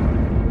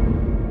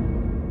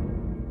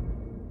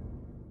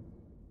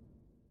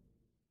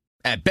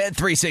 At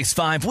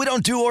Bet365, we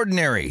don't do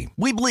ordinary.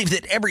 We believe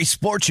that every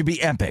sport should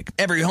be epic.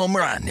 Every home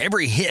run,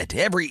 every hit,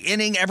 every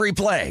inning, every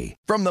play.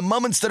 From the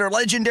moments that are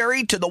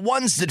legendary to the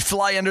ones that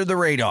fly under the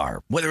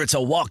radar. Whether it's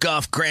a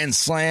walk-off grand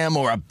slam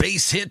or a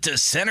base hit to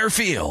center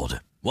field.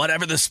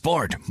 Whatever the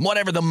sport,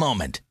 whatever the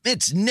moment.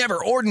 It's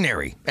never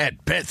ordinary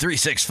at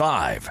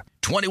Bet365.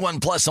 21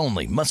 plus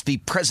only. Must be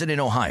present in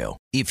Ohio.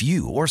 If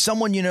you or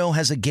someone you know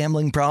has a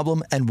gambling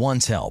problem and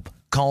wants help,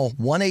 call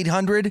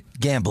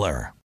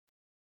 1-800-GAMBLER.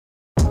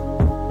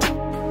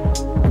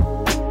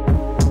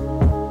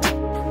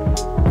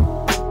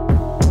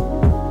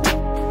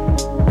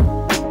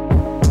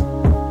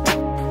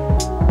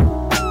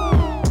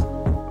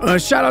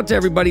 Shout out to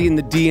everybody in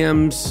the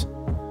DMs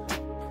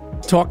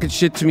talking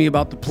shit to me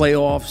about the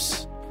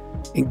playoffs,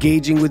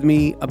 engaging with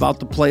me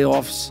about the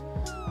playoffs,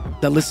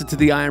 that listen to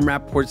the I Am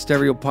Rappaport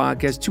Stereo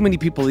podcast. Too many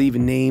people to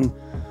even name.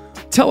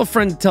 Tell a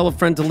friend to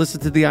listen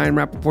to the I Am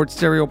Rappaport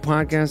Stereo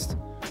podcast.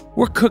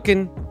 We're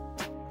cooking.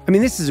 I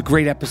mean, this is a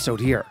great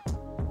episode here.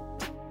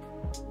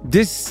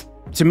 This,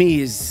 to me,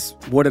 is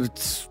what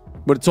it's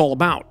all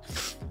about.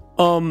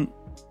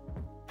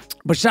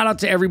 But shout out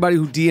to everybody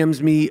who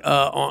DMs me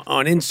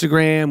on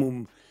Instagram,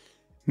 who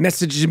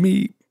messages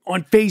me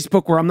on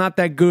Facebook where I'm not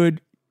that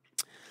good.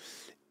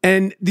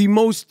 And the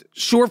most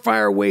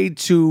surefire way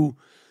to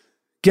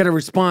get a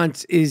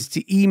response is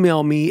to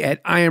email me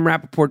at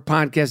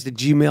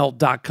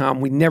iamrappaportpodcast@gmail.com.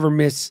 We never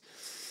miss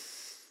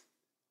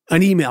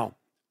an email.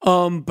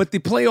 But the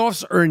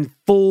playoffs are in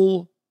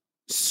full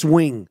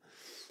swing.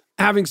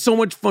 Having so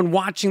much fun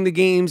watching the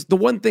games. The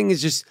one thing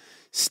is just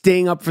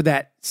staying up for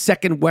that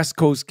second West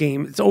Coast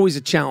game. It's always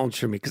a challenge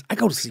for me because I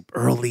go to sleep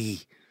early.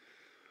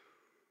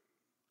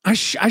 I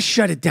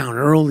shut it down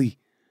early.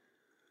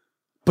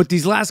 But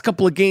these last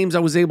couple of games I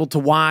was able to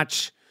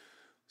watch.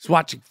 I was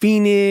watching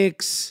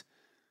Phoenix,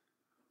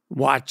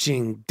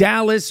 watching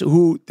Dallas,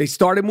 who they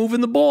started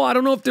moving the ball. I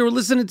don't know if they were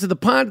listening to the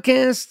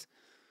podcast.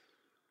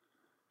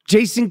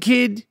 Jason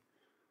Kidd,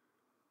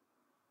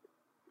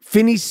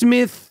 Finney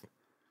Smith,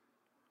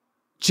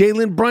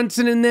 Jalen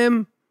Brunson and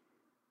them.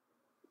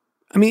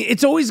 I mean,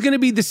 it's always going to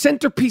be, the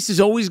centerpiece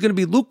is always going to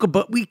be Luka,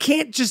 but we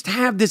can't just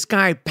have this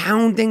guy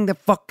pounding the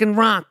fucking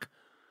rock.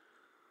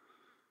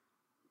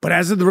 But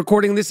as of the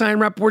recording of this I Am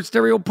Rappaport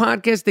Stereo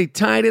podcast, they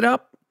tied it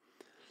up,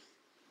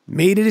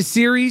 made it a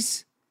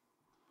series,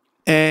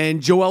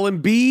 and Joel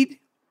Embiid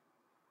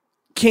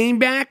came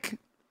back,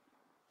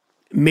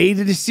 made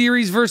it a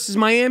series versus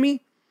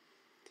Miami.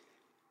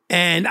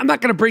 And I'm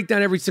not going to break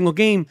down every single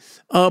game,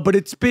 but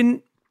it's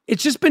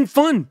just been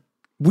fun.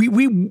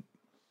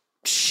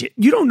 Shit,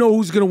 you don't know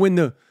who's going to win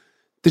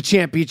the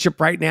championship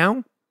right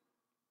now.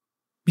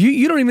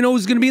 You don't even know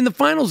who's going to be in the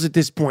finals at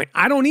this point.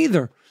 I don't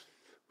either,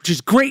 which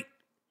is great.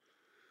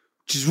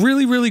 Which is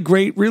really, really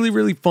great. Really,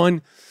 really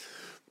fun.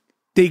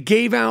 They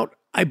gave out,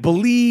 I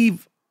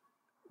believe,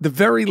 the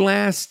very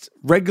last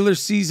regular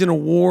season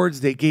awards.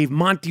 They gave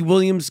Monty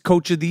Williams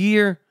Coach of the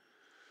Year.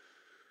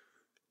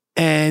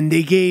 And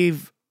they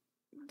gave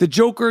the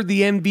Joker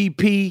the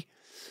MVP,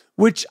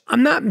 which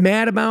I'm not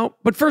mad about.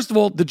 But first of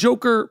all, the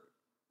Joker,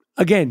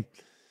 again,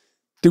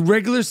 the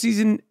regular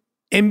season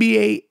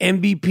NBA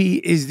MVP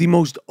is the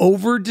most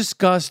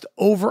over-discussed,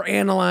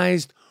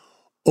 over-analyzed,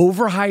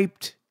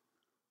 overhyped,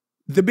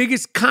 the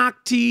biggest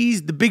cock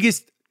tease, the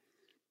biggest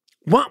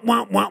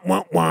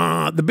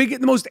the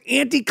most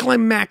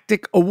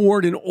anticlimactic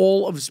award in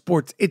all of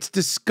sports. It's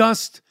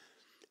discussed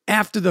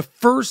after the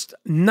first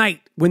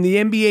night when the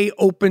NBA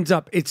opens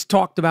up. It's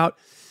talked about.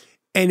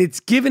 And it's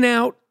given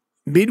out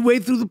midway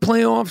through the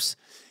playoffs.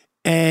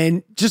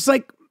 And just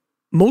like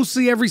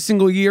mostly every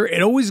single year,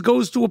 it always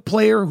goes to a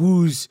player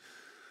who's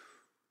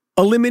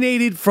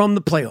eliminated from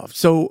the playoffs.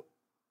 So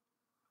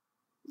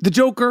the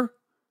Joker,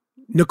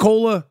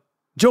 Nikola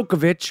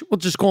Djokovic, we'll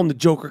just call him the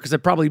Joker because I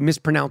probably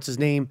mispronounced his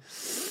name,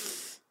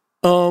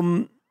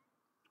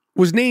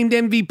 was named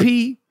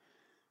MVP.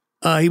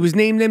 He was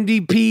named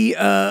MVP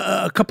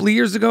a couple of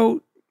years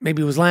ago.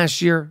 Maybe it was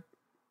last year.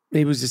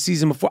 Maybe it was the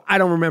season before. I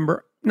don't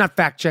remember. Not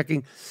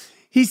fact-checking.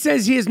 He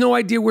says he has no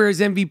idea where his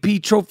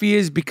MVP trophy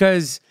is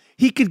because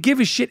he could give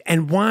a shit.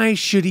 And why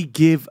should he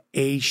give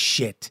a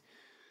shit?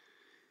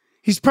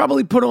 He's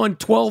probably put on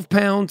 12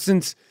 pounds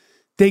since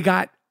they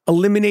got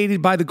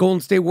eliminated by the Golden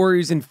State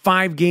Warriors in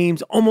 5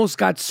 games, almost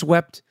got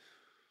swept.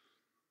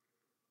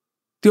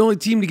 The only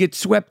team to get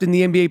swept in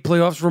the NBA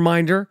playoffs,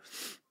 reminder,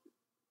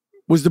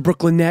 was the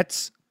Brooklyn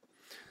Nets.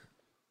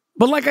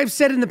 But like I've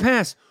said in the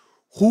past,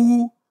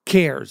 who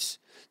cares?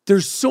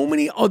 There's so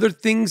many other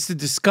things to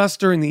discuss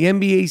during the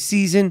NBA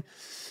season,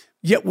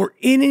 yet we're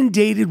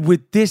inundated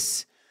with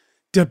this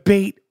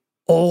debate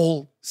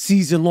all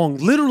season long.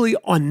 Literally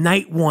on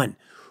night one,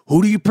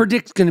 who do you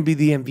predict is going to be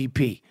the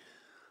MVP?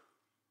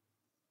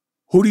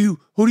 Who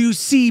do you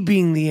see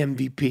being the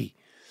MVP?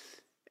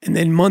 And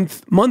then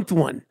month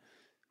 1,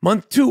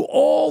 month 2,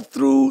 all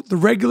through the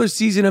regular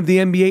season of the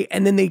NBA,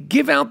 and then they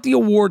give out the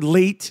award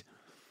late,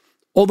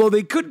 although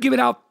they could give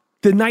it out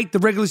the night the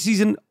regular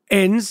season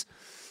ends.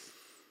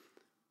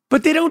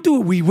 But they don't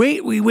do it. We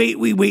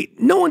wait.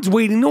 No one's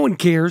waiting. No one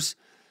cares.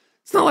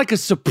 It's not like a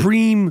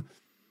Supreme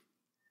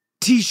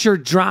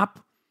t-shirt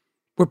drop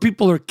where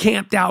people are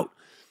camped out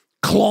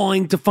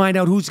clawing to find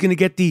out who's going to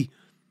get the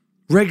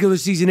regular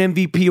season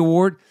MVP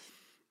award.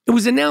 It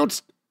was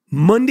announced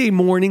Monday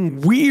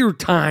morning, weird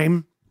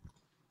time.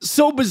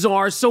 So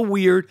bizarre, so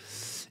weird.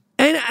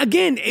 And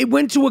again, it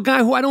went to a guy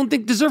who I don't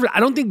think deserved it. I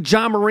don't think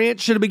Ja Morant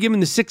should have been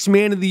given the 6th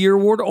Man of the Year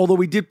award, although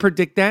we did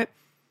predict that.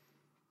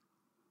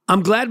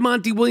 I'm glad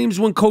Monty Williams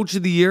won Coach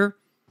of the Year.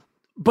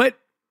 But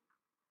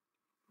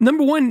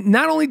number one,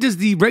 not only does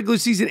the regular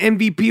season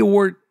MVP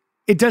award,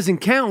 it doesn't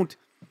count.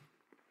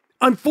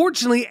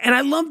 Unfortunately, and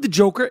I love the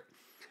Joker,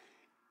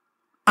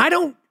 I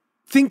don't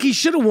think he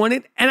should have won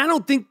it, and I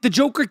don't think the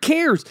Joker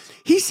cares.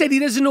 He said he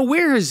doesn't know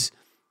where his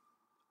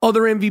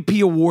other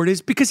MVP award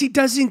is because he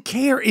doesn't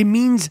care. It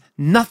means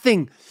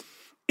nothing.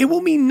 It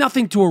will mean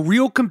nothing to a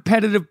real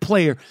competitive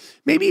player.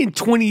 Maybe in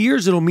 20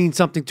 years it'll mean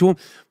something to him.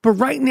 But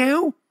right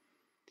now,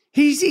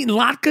 he's eating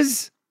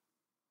latkes.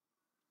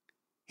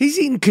 He's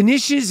eating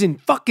knishes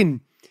and fucking,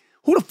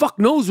 who the fuck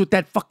knows what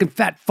that fucking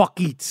fat fuck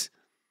eats.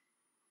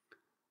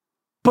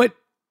 But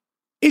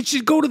it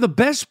should go to the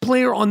best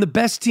player on the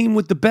best team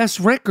with the best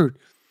record.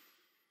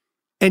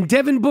 And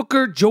Devin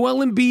Booker,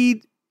 Joel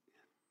Embiid,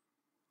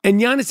 and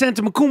Giannis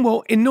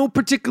Antetokounmpo, in no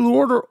particular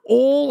order,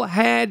 all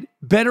had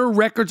better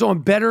records on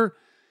better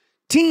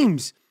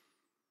teams.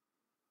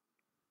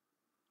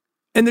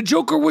 And the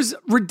Joker was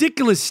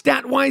ridiculous.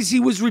 Stat-wise, he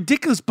was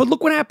ridiculous. But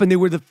look what happened. They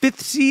were the 5th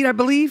seed, I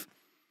believe.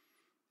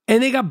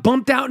 And they got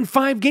bumped out in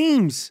 5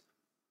 games.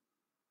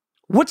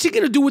 What's he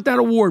going to do with that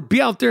award?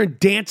 Be out there and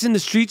dance in the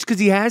streets because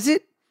he has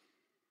it?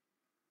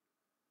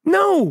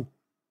 No.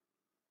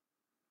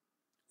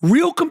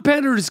 Real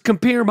competitors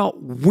compare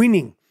about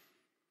winning.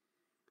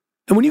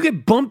 And when you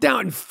get bumped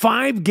out in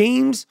 5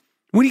 games,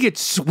 when you get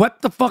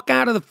swept the fuck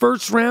out of the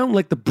first round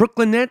like the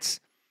Brooklyn Nets,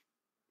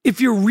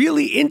 if you're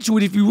really into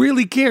it, if you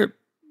really care,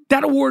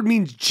 that award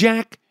means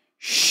jack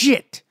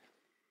shit.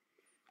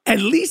 At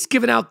least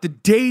give it out the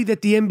day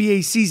that the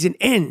NBA season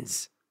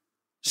ends.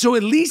 So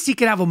at least he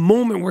could have a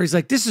moment where he's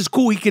like, this is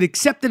cool. He could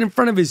accept it in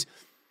front of his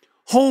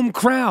home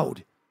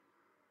crowd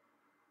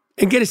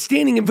and get a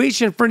standing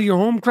ovation in front of your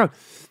home crowd.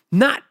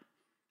 Not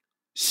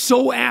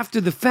so after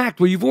the fact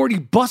where you've already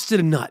busted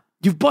a nut.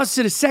 You've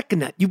busted a second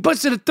nut. You've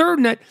busted a third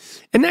nut.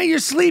 And now you're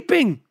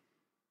sleeping.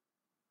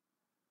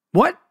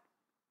 What?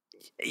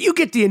 You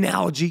get the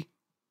analogy.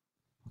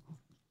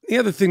 The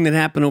other thing that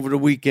happened over the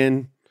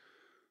weekend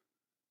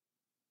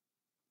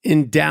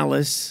in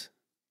Dallas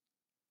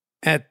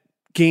at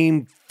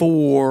Game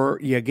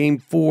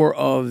 4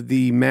 of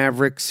the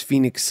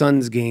Mavericks-Phoenix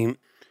Suns game,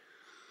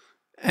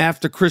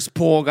 after Chris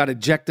Paul got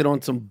ejected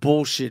on some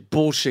bullshit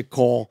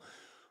call,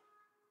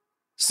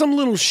 some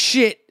little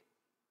shit,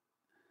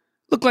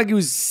 looked like he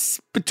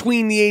was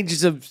between the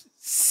ages of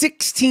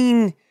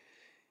 16 and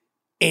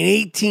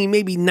 18,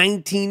 maybe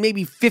 19,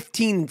 maybe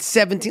 15 and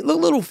 17.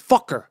 Little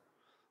fucker.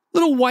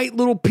 Little white,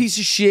 little piece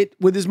of shit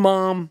with his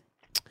mom.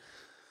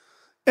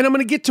 And I'm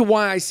going to get to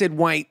why I said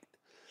white.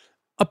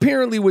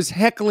 Apparently was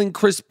heckling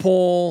Chris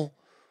Paul,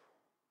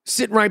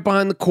 sitting right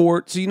behind the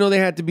court. So, they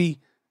had to be,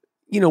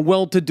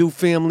 well-to-do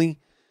family.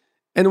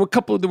 And there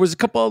was a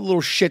couple of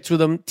little shits with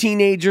them,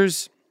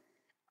 teenagers.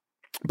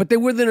 But they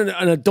were with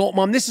an adult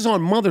mom. This is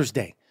on Mother's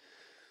Day.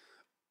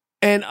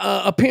 And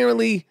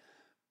apparently,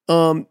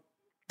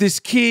 this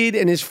kid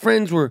and his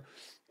friends were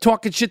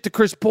talking shit to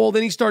Chris Paul.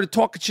 Then he started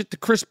talking shit to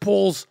Chris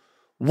Paul's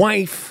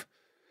wife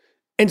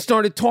and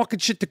started talking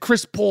shit to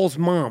Chris Paul's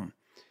mom.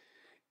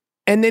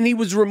 And then he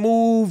was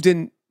removed,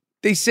 and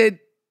they said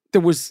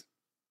there was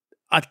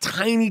a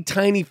tiny,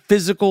 tiny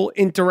physical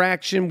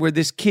interaction where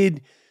this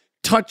kid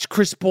touched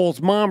Chris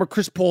Paul's mom or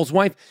Chris Paul's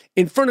wife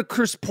in front of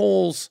Chris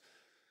Paul's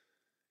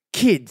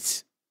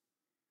kids.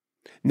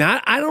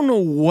 Now, I don't know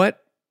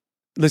what.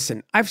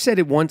 Listen, I've said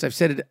it once. I've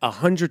said it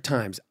 100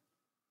 times.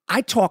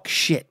 I talk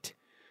shit,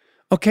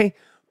 okay?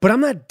 But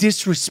I'm not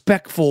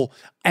disrespectful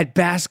at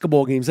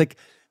basketball games. Like,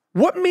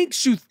 what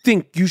makes you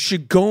think you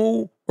should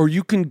go or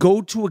you can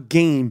go to a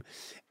game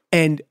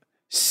and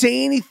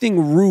say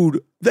anything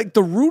rude? Like,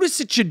 the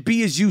rudest it should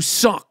be is you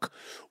suck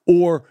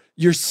or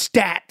your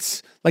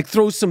stats. Like,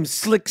 throw some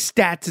slick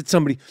stats at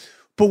somebody.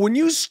 But when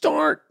you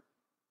start,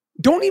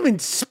 don't even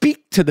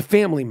speak to the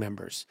family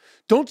members.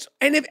 Don't.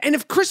 And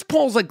if Chris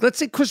Paul's like, let's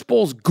say Chris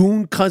Paul's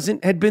goon cousin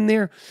had been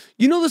there,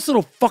 you know this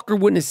little fucker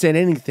wouldn't have said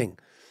anything.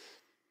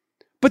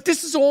 But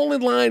this is all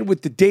in line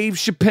with the Dave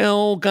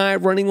Chappelle guy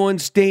running on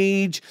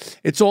stage.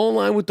 It's all in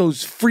line with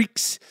those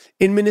freaks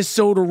in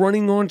Minnesota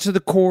running onto the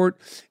court.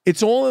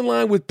 It's all in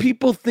line with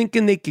people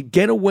thinking they could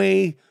get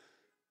away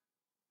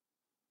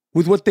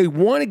with what they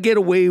want to get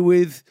away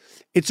with.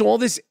 It's all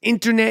this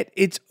internet.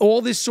 It's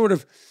all this sort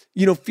of,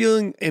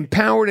 feeling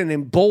empowered and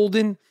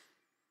emboldened.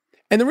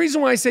 And the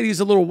reason why I said he's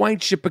a little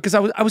white shit, because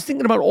I was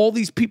thinking about all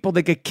these people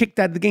that get kicked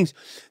out of the games.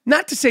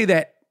 Not to say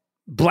that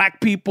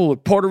black people or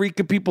Puerto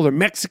Rican people or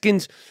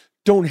Mexicans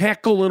don't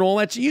heckle and all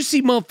that shit. You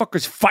see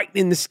motherfuckers fighting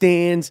in the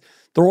stands.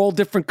 They're all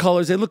different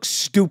colors. They look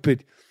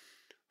stupid.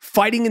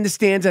 Fighting in the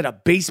stands at a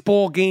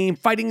baseball game,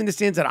 fighting in the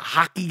stands at a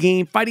hockey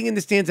game, fighting in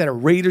the stands at a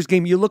Raiders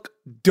game. You look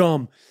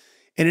dumb.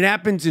 And it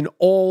happens in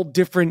all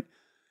different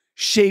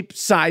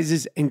shapes,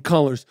 sizes, and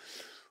colors.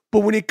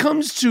 But when it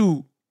comes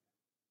to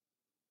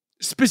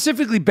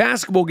specifically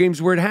basketball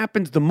games where it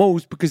happens the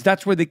most, because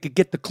that's where they could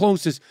get the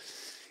closest,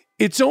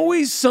 it's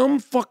always some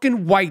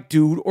fucking white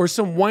dude or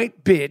some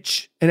white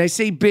bitch, and I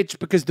say bitch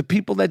because the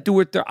people that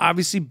do it, they're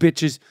obviously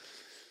bitches,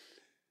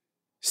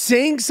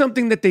 saying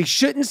something that they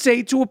shouldn't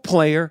say to a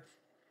player,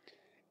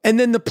 and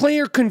then the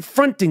player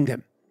confronting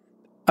them.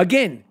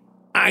 Again,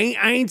 I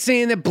ain't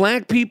saying that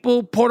black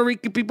people, Puerto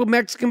Rican people,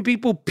 Mexican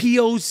people,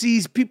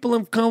 POCs, people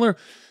of color,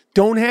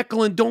 don't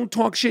heckle and don't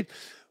talk shit.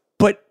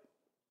 But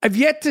I've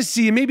yet to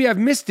see, and maybe I've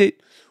missed it,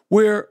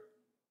 where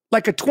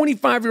like a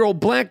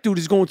 25-year-old black dude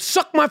is going,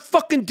 suck my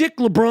fucking dick,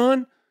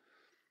 LeBron.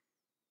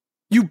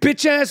 You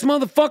bitch-ass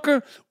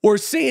motherfucker. Or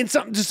saying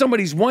something to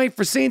somebody's wife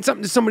or saying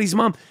something to somebody's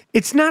mom.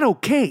 It's not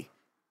okay.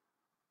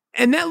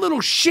 And that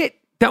little shit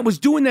that was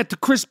doing that to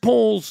Chris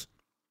Paul's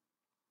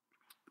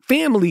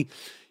family,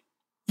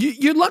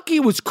 you're lucky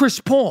it was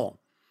Chris Paul.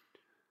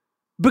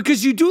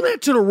 Because you do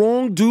that to the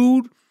wrong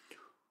dude,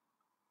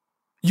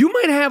 you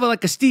might have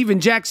like a Steven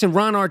Jackson,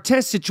 Ron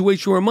Artest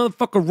situation where a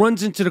motherfucker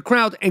runs into the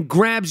crowd and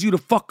grabs you to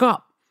fuck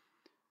up.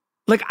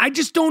 Like, I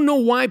just don't know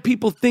why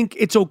people think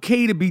it's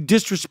okay to be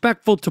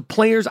disrespectful to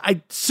players.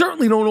 I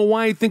certainly don't know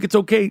why you think it's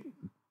okay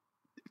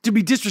to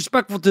be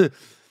disrespectful to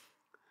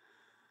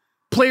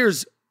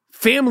players'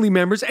 family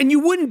members. And you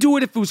wouldn't do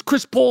it if it was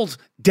Chris Paul's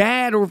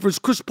dad or if it was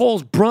Chris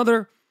Paul's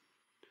brother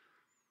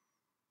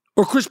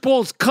or Chris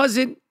Paul's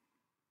cousin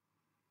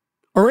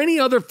or any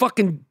other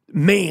fucking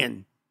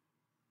man.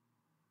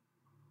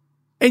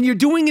 And you're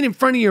doing it in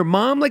front of your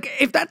mom. Like,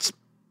 if that's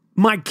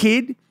my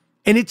kid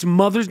and it's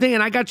Mother's Day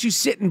and I got you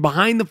sitting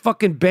behind the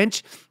fucking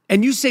bench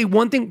and you say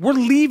one thing, we're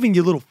leaving,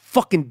 you little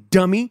fucking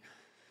dummy.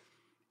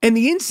 And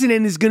the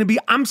incident is going to be,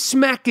 I'm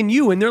smacking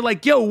you. And they're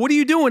like, yo, what are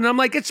you doing? And I'm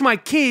like, it's my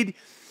kid.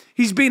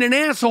 He's being an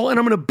asshole and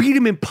I'm going to beat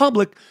him in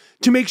public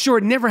to make sure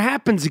it never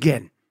happens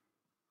again.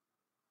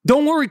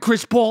 Don't worry,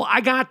 Chris Paul.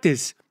 I got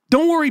this.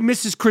 Don't worry,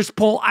 Mrs. Chris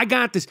Paul. I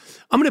got this.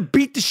 I'm going to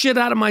beat the shit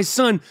out of my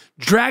son,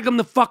 drag him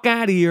the fuck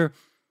out of here.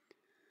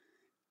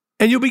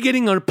 And you'll be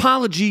getting an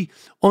apology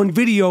on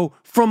video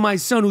from my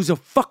son, who's a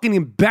fucking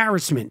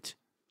embarrassment.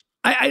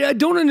 I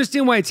don't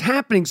understand why it's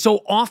happening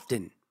so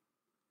often.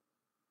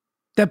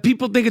 That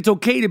people think it's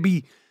okay to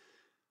be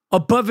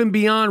above and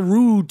beyond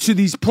rude to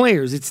these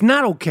players. It's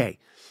not okay.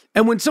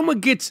 And when someone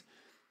gets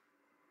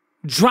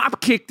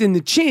drop kicked in the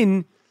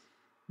chin,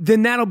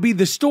 then that'll be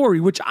the story,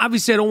 which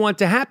obviously I don't want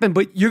to happen,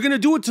 but you're going to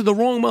do it to the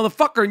wrong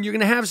motherfucker and you're going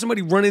to have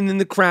somebody running in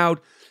the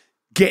crowd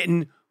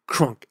getting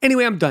crunk.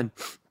 Anyway, I'm done.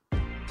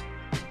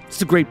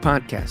 It's a great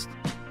podcast.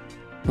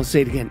 I'll say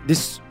it again.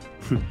 This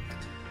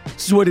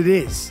is what it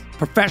is.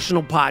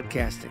 Professional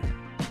podcasting.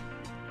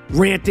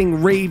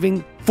 Ranting,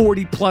 raving,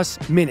 40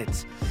 plus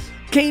minutes.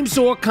 Came,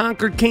 saw,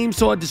 conquered, came,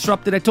 saw,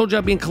 disrupted. I told you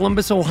I'd be in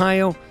Columbus,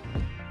 Ohio,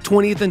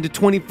 20th and the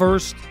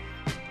 21st.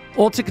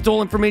 All tickets,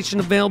 all information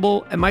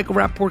available at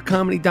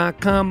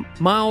michaelrapportcomedy.com.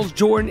 Miles,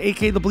 Jordan,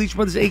 a.k.a. the Bleach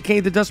Brothers, a.k.a.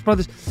 the Dust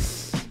Brothers.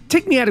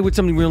 Take me out of here with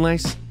something real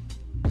nice.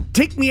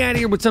 Take me out of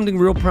here with something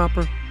real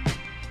proper.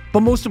 But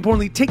most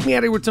importantly, take me out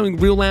of here with something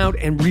real loud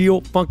and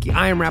real funky.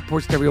 I am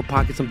Rapport Stereo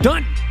Pockets. I'm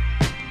done.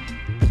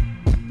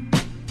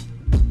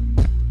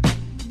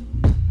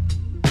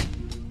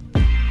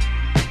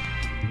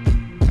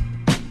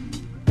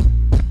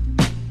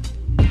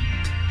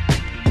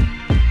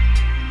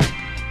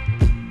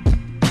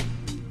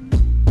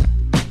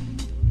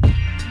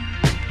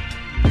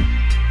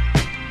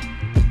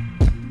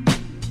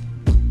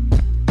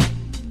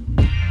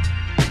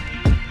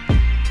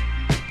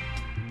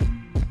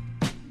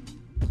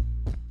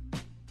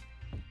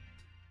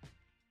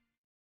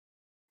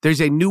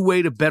 There's a new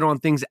way to bet on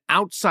things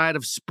outside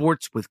of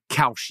sports with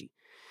Kalshi.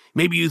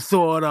 Maybe you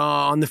thought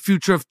on the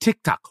future of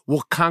TikTok.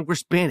 Will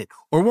Congress ban it?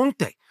 Or won't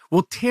they?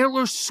 Will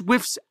Taylor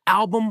Swift's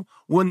album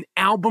win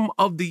Album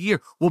of the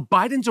Year? Will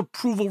Biden's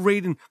approval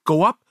rating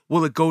go up?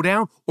 Will it go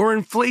down? Or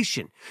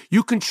inflation?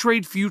 You can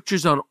trade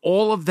futures on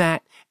all of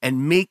that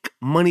and make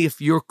money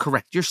if you're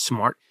correct. You're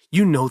smart.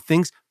 You know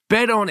things.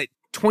 Bet on it.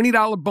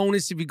 $20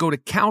 bonus if you go to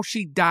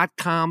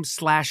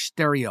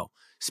Kalshi.com/stereo.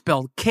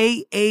 Spelled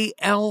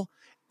Kalshi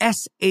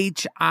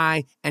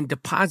and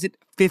deposit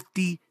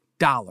 $50.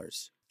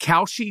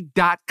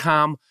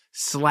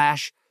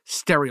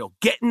 Kalshi.com/stereo.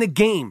 Get in the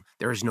game.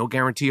 There is no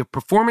guarantee of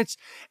performance.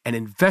 An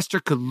investor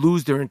could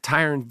lose their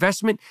entire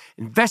investment.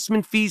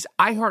 Investment fees.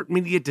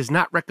 iHeartMedia does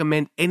not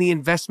recommend any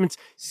investments.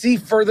 See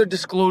further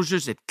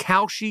disclosures at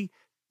Kalshi.com.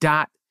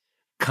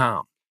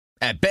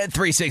 At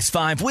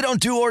Bet365, we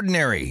don't do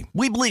ordinary.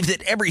 We believe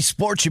that every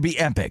sport should be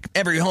epic.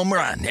 Every home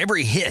run,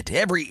 every hit,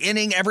 every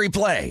inning, every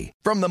play.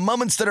 From the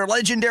moments that are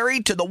legendary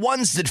to the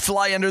ones that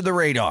fly under the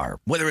radar.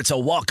 Whether it's a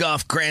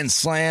walk-off grand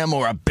slam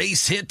or a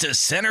base hit to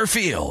center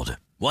field.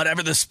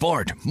 Whatever the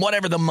sport,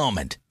 whatever the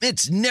moment.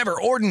 It's never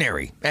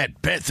ordinary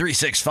at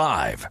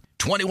Bet365.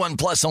 21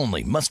 plus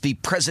only. Must be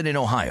present in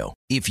Ohio.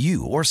 If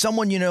you or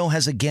someone you know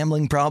has a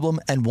gambling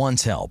problem and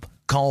wants help,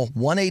 call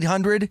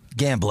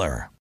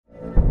 1-800-GAMBLER.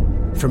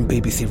 From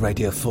BBC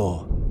Radio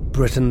 4,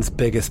 Britain's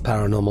biggest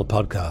paranormal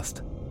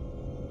podcast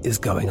is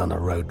going on a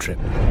road trip.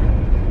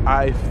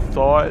 I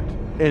thought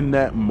in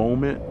that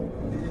moment,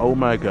 oh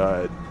my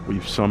God,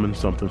 we've summoned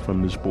something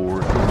from this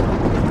board.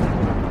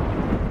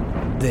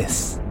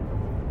 This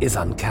is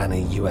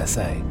Uncanny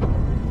USA.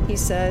 He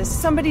says,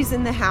 somebody's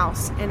in the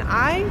house, and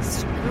I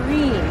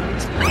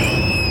screamed.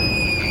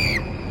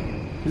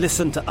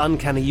 Listen to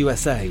Uncanny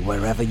USA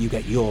wherever you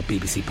get your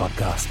BBC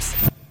podcasts,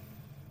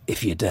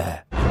 if you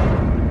dare.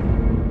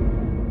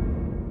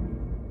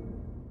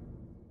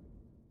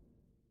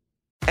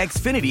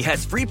 Xfinity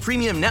has free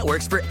premium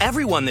networks for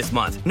everyone this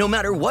month, no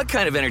matter what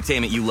kind of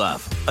entertainment you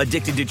love.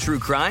 Addicted to true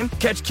crime?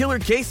 Catch killer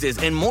cases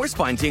and more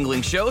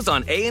spine-tingling shows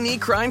on A&E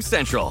Crime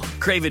Central.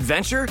 Crave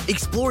adventure?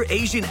 Explore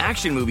Asian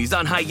action movies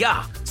on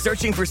Hi-YAH.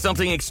 Searching for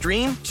something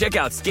extreme? Check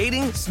out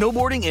skating,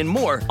 snowboarding, and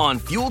more on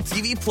Fuel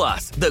TV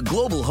Plus, the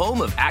global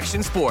home of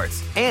action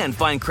sports. And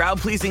find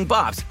crowd-pleasing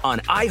bops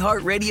on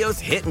iHeartRadio's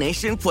Hit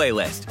Nation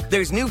playlist.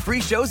 There's new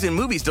free shows and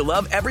movies to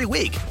love every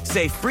week.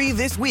 Say free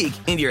this week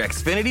in your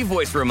Xfinity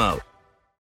voice remote.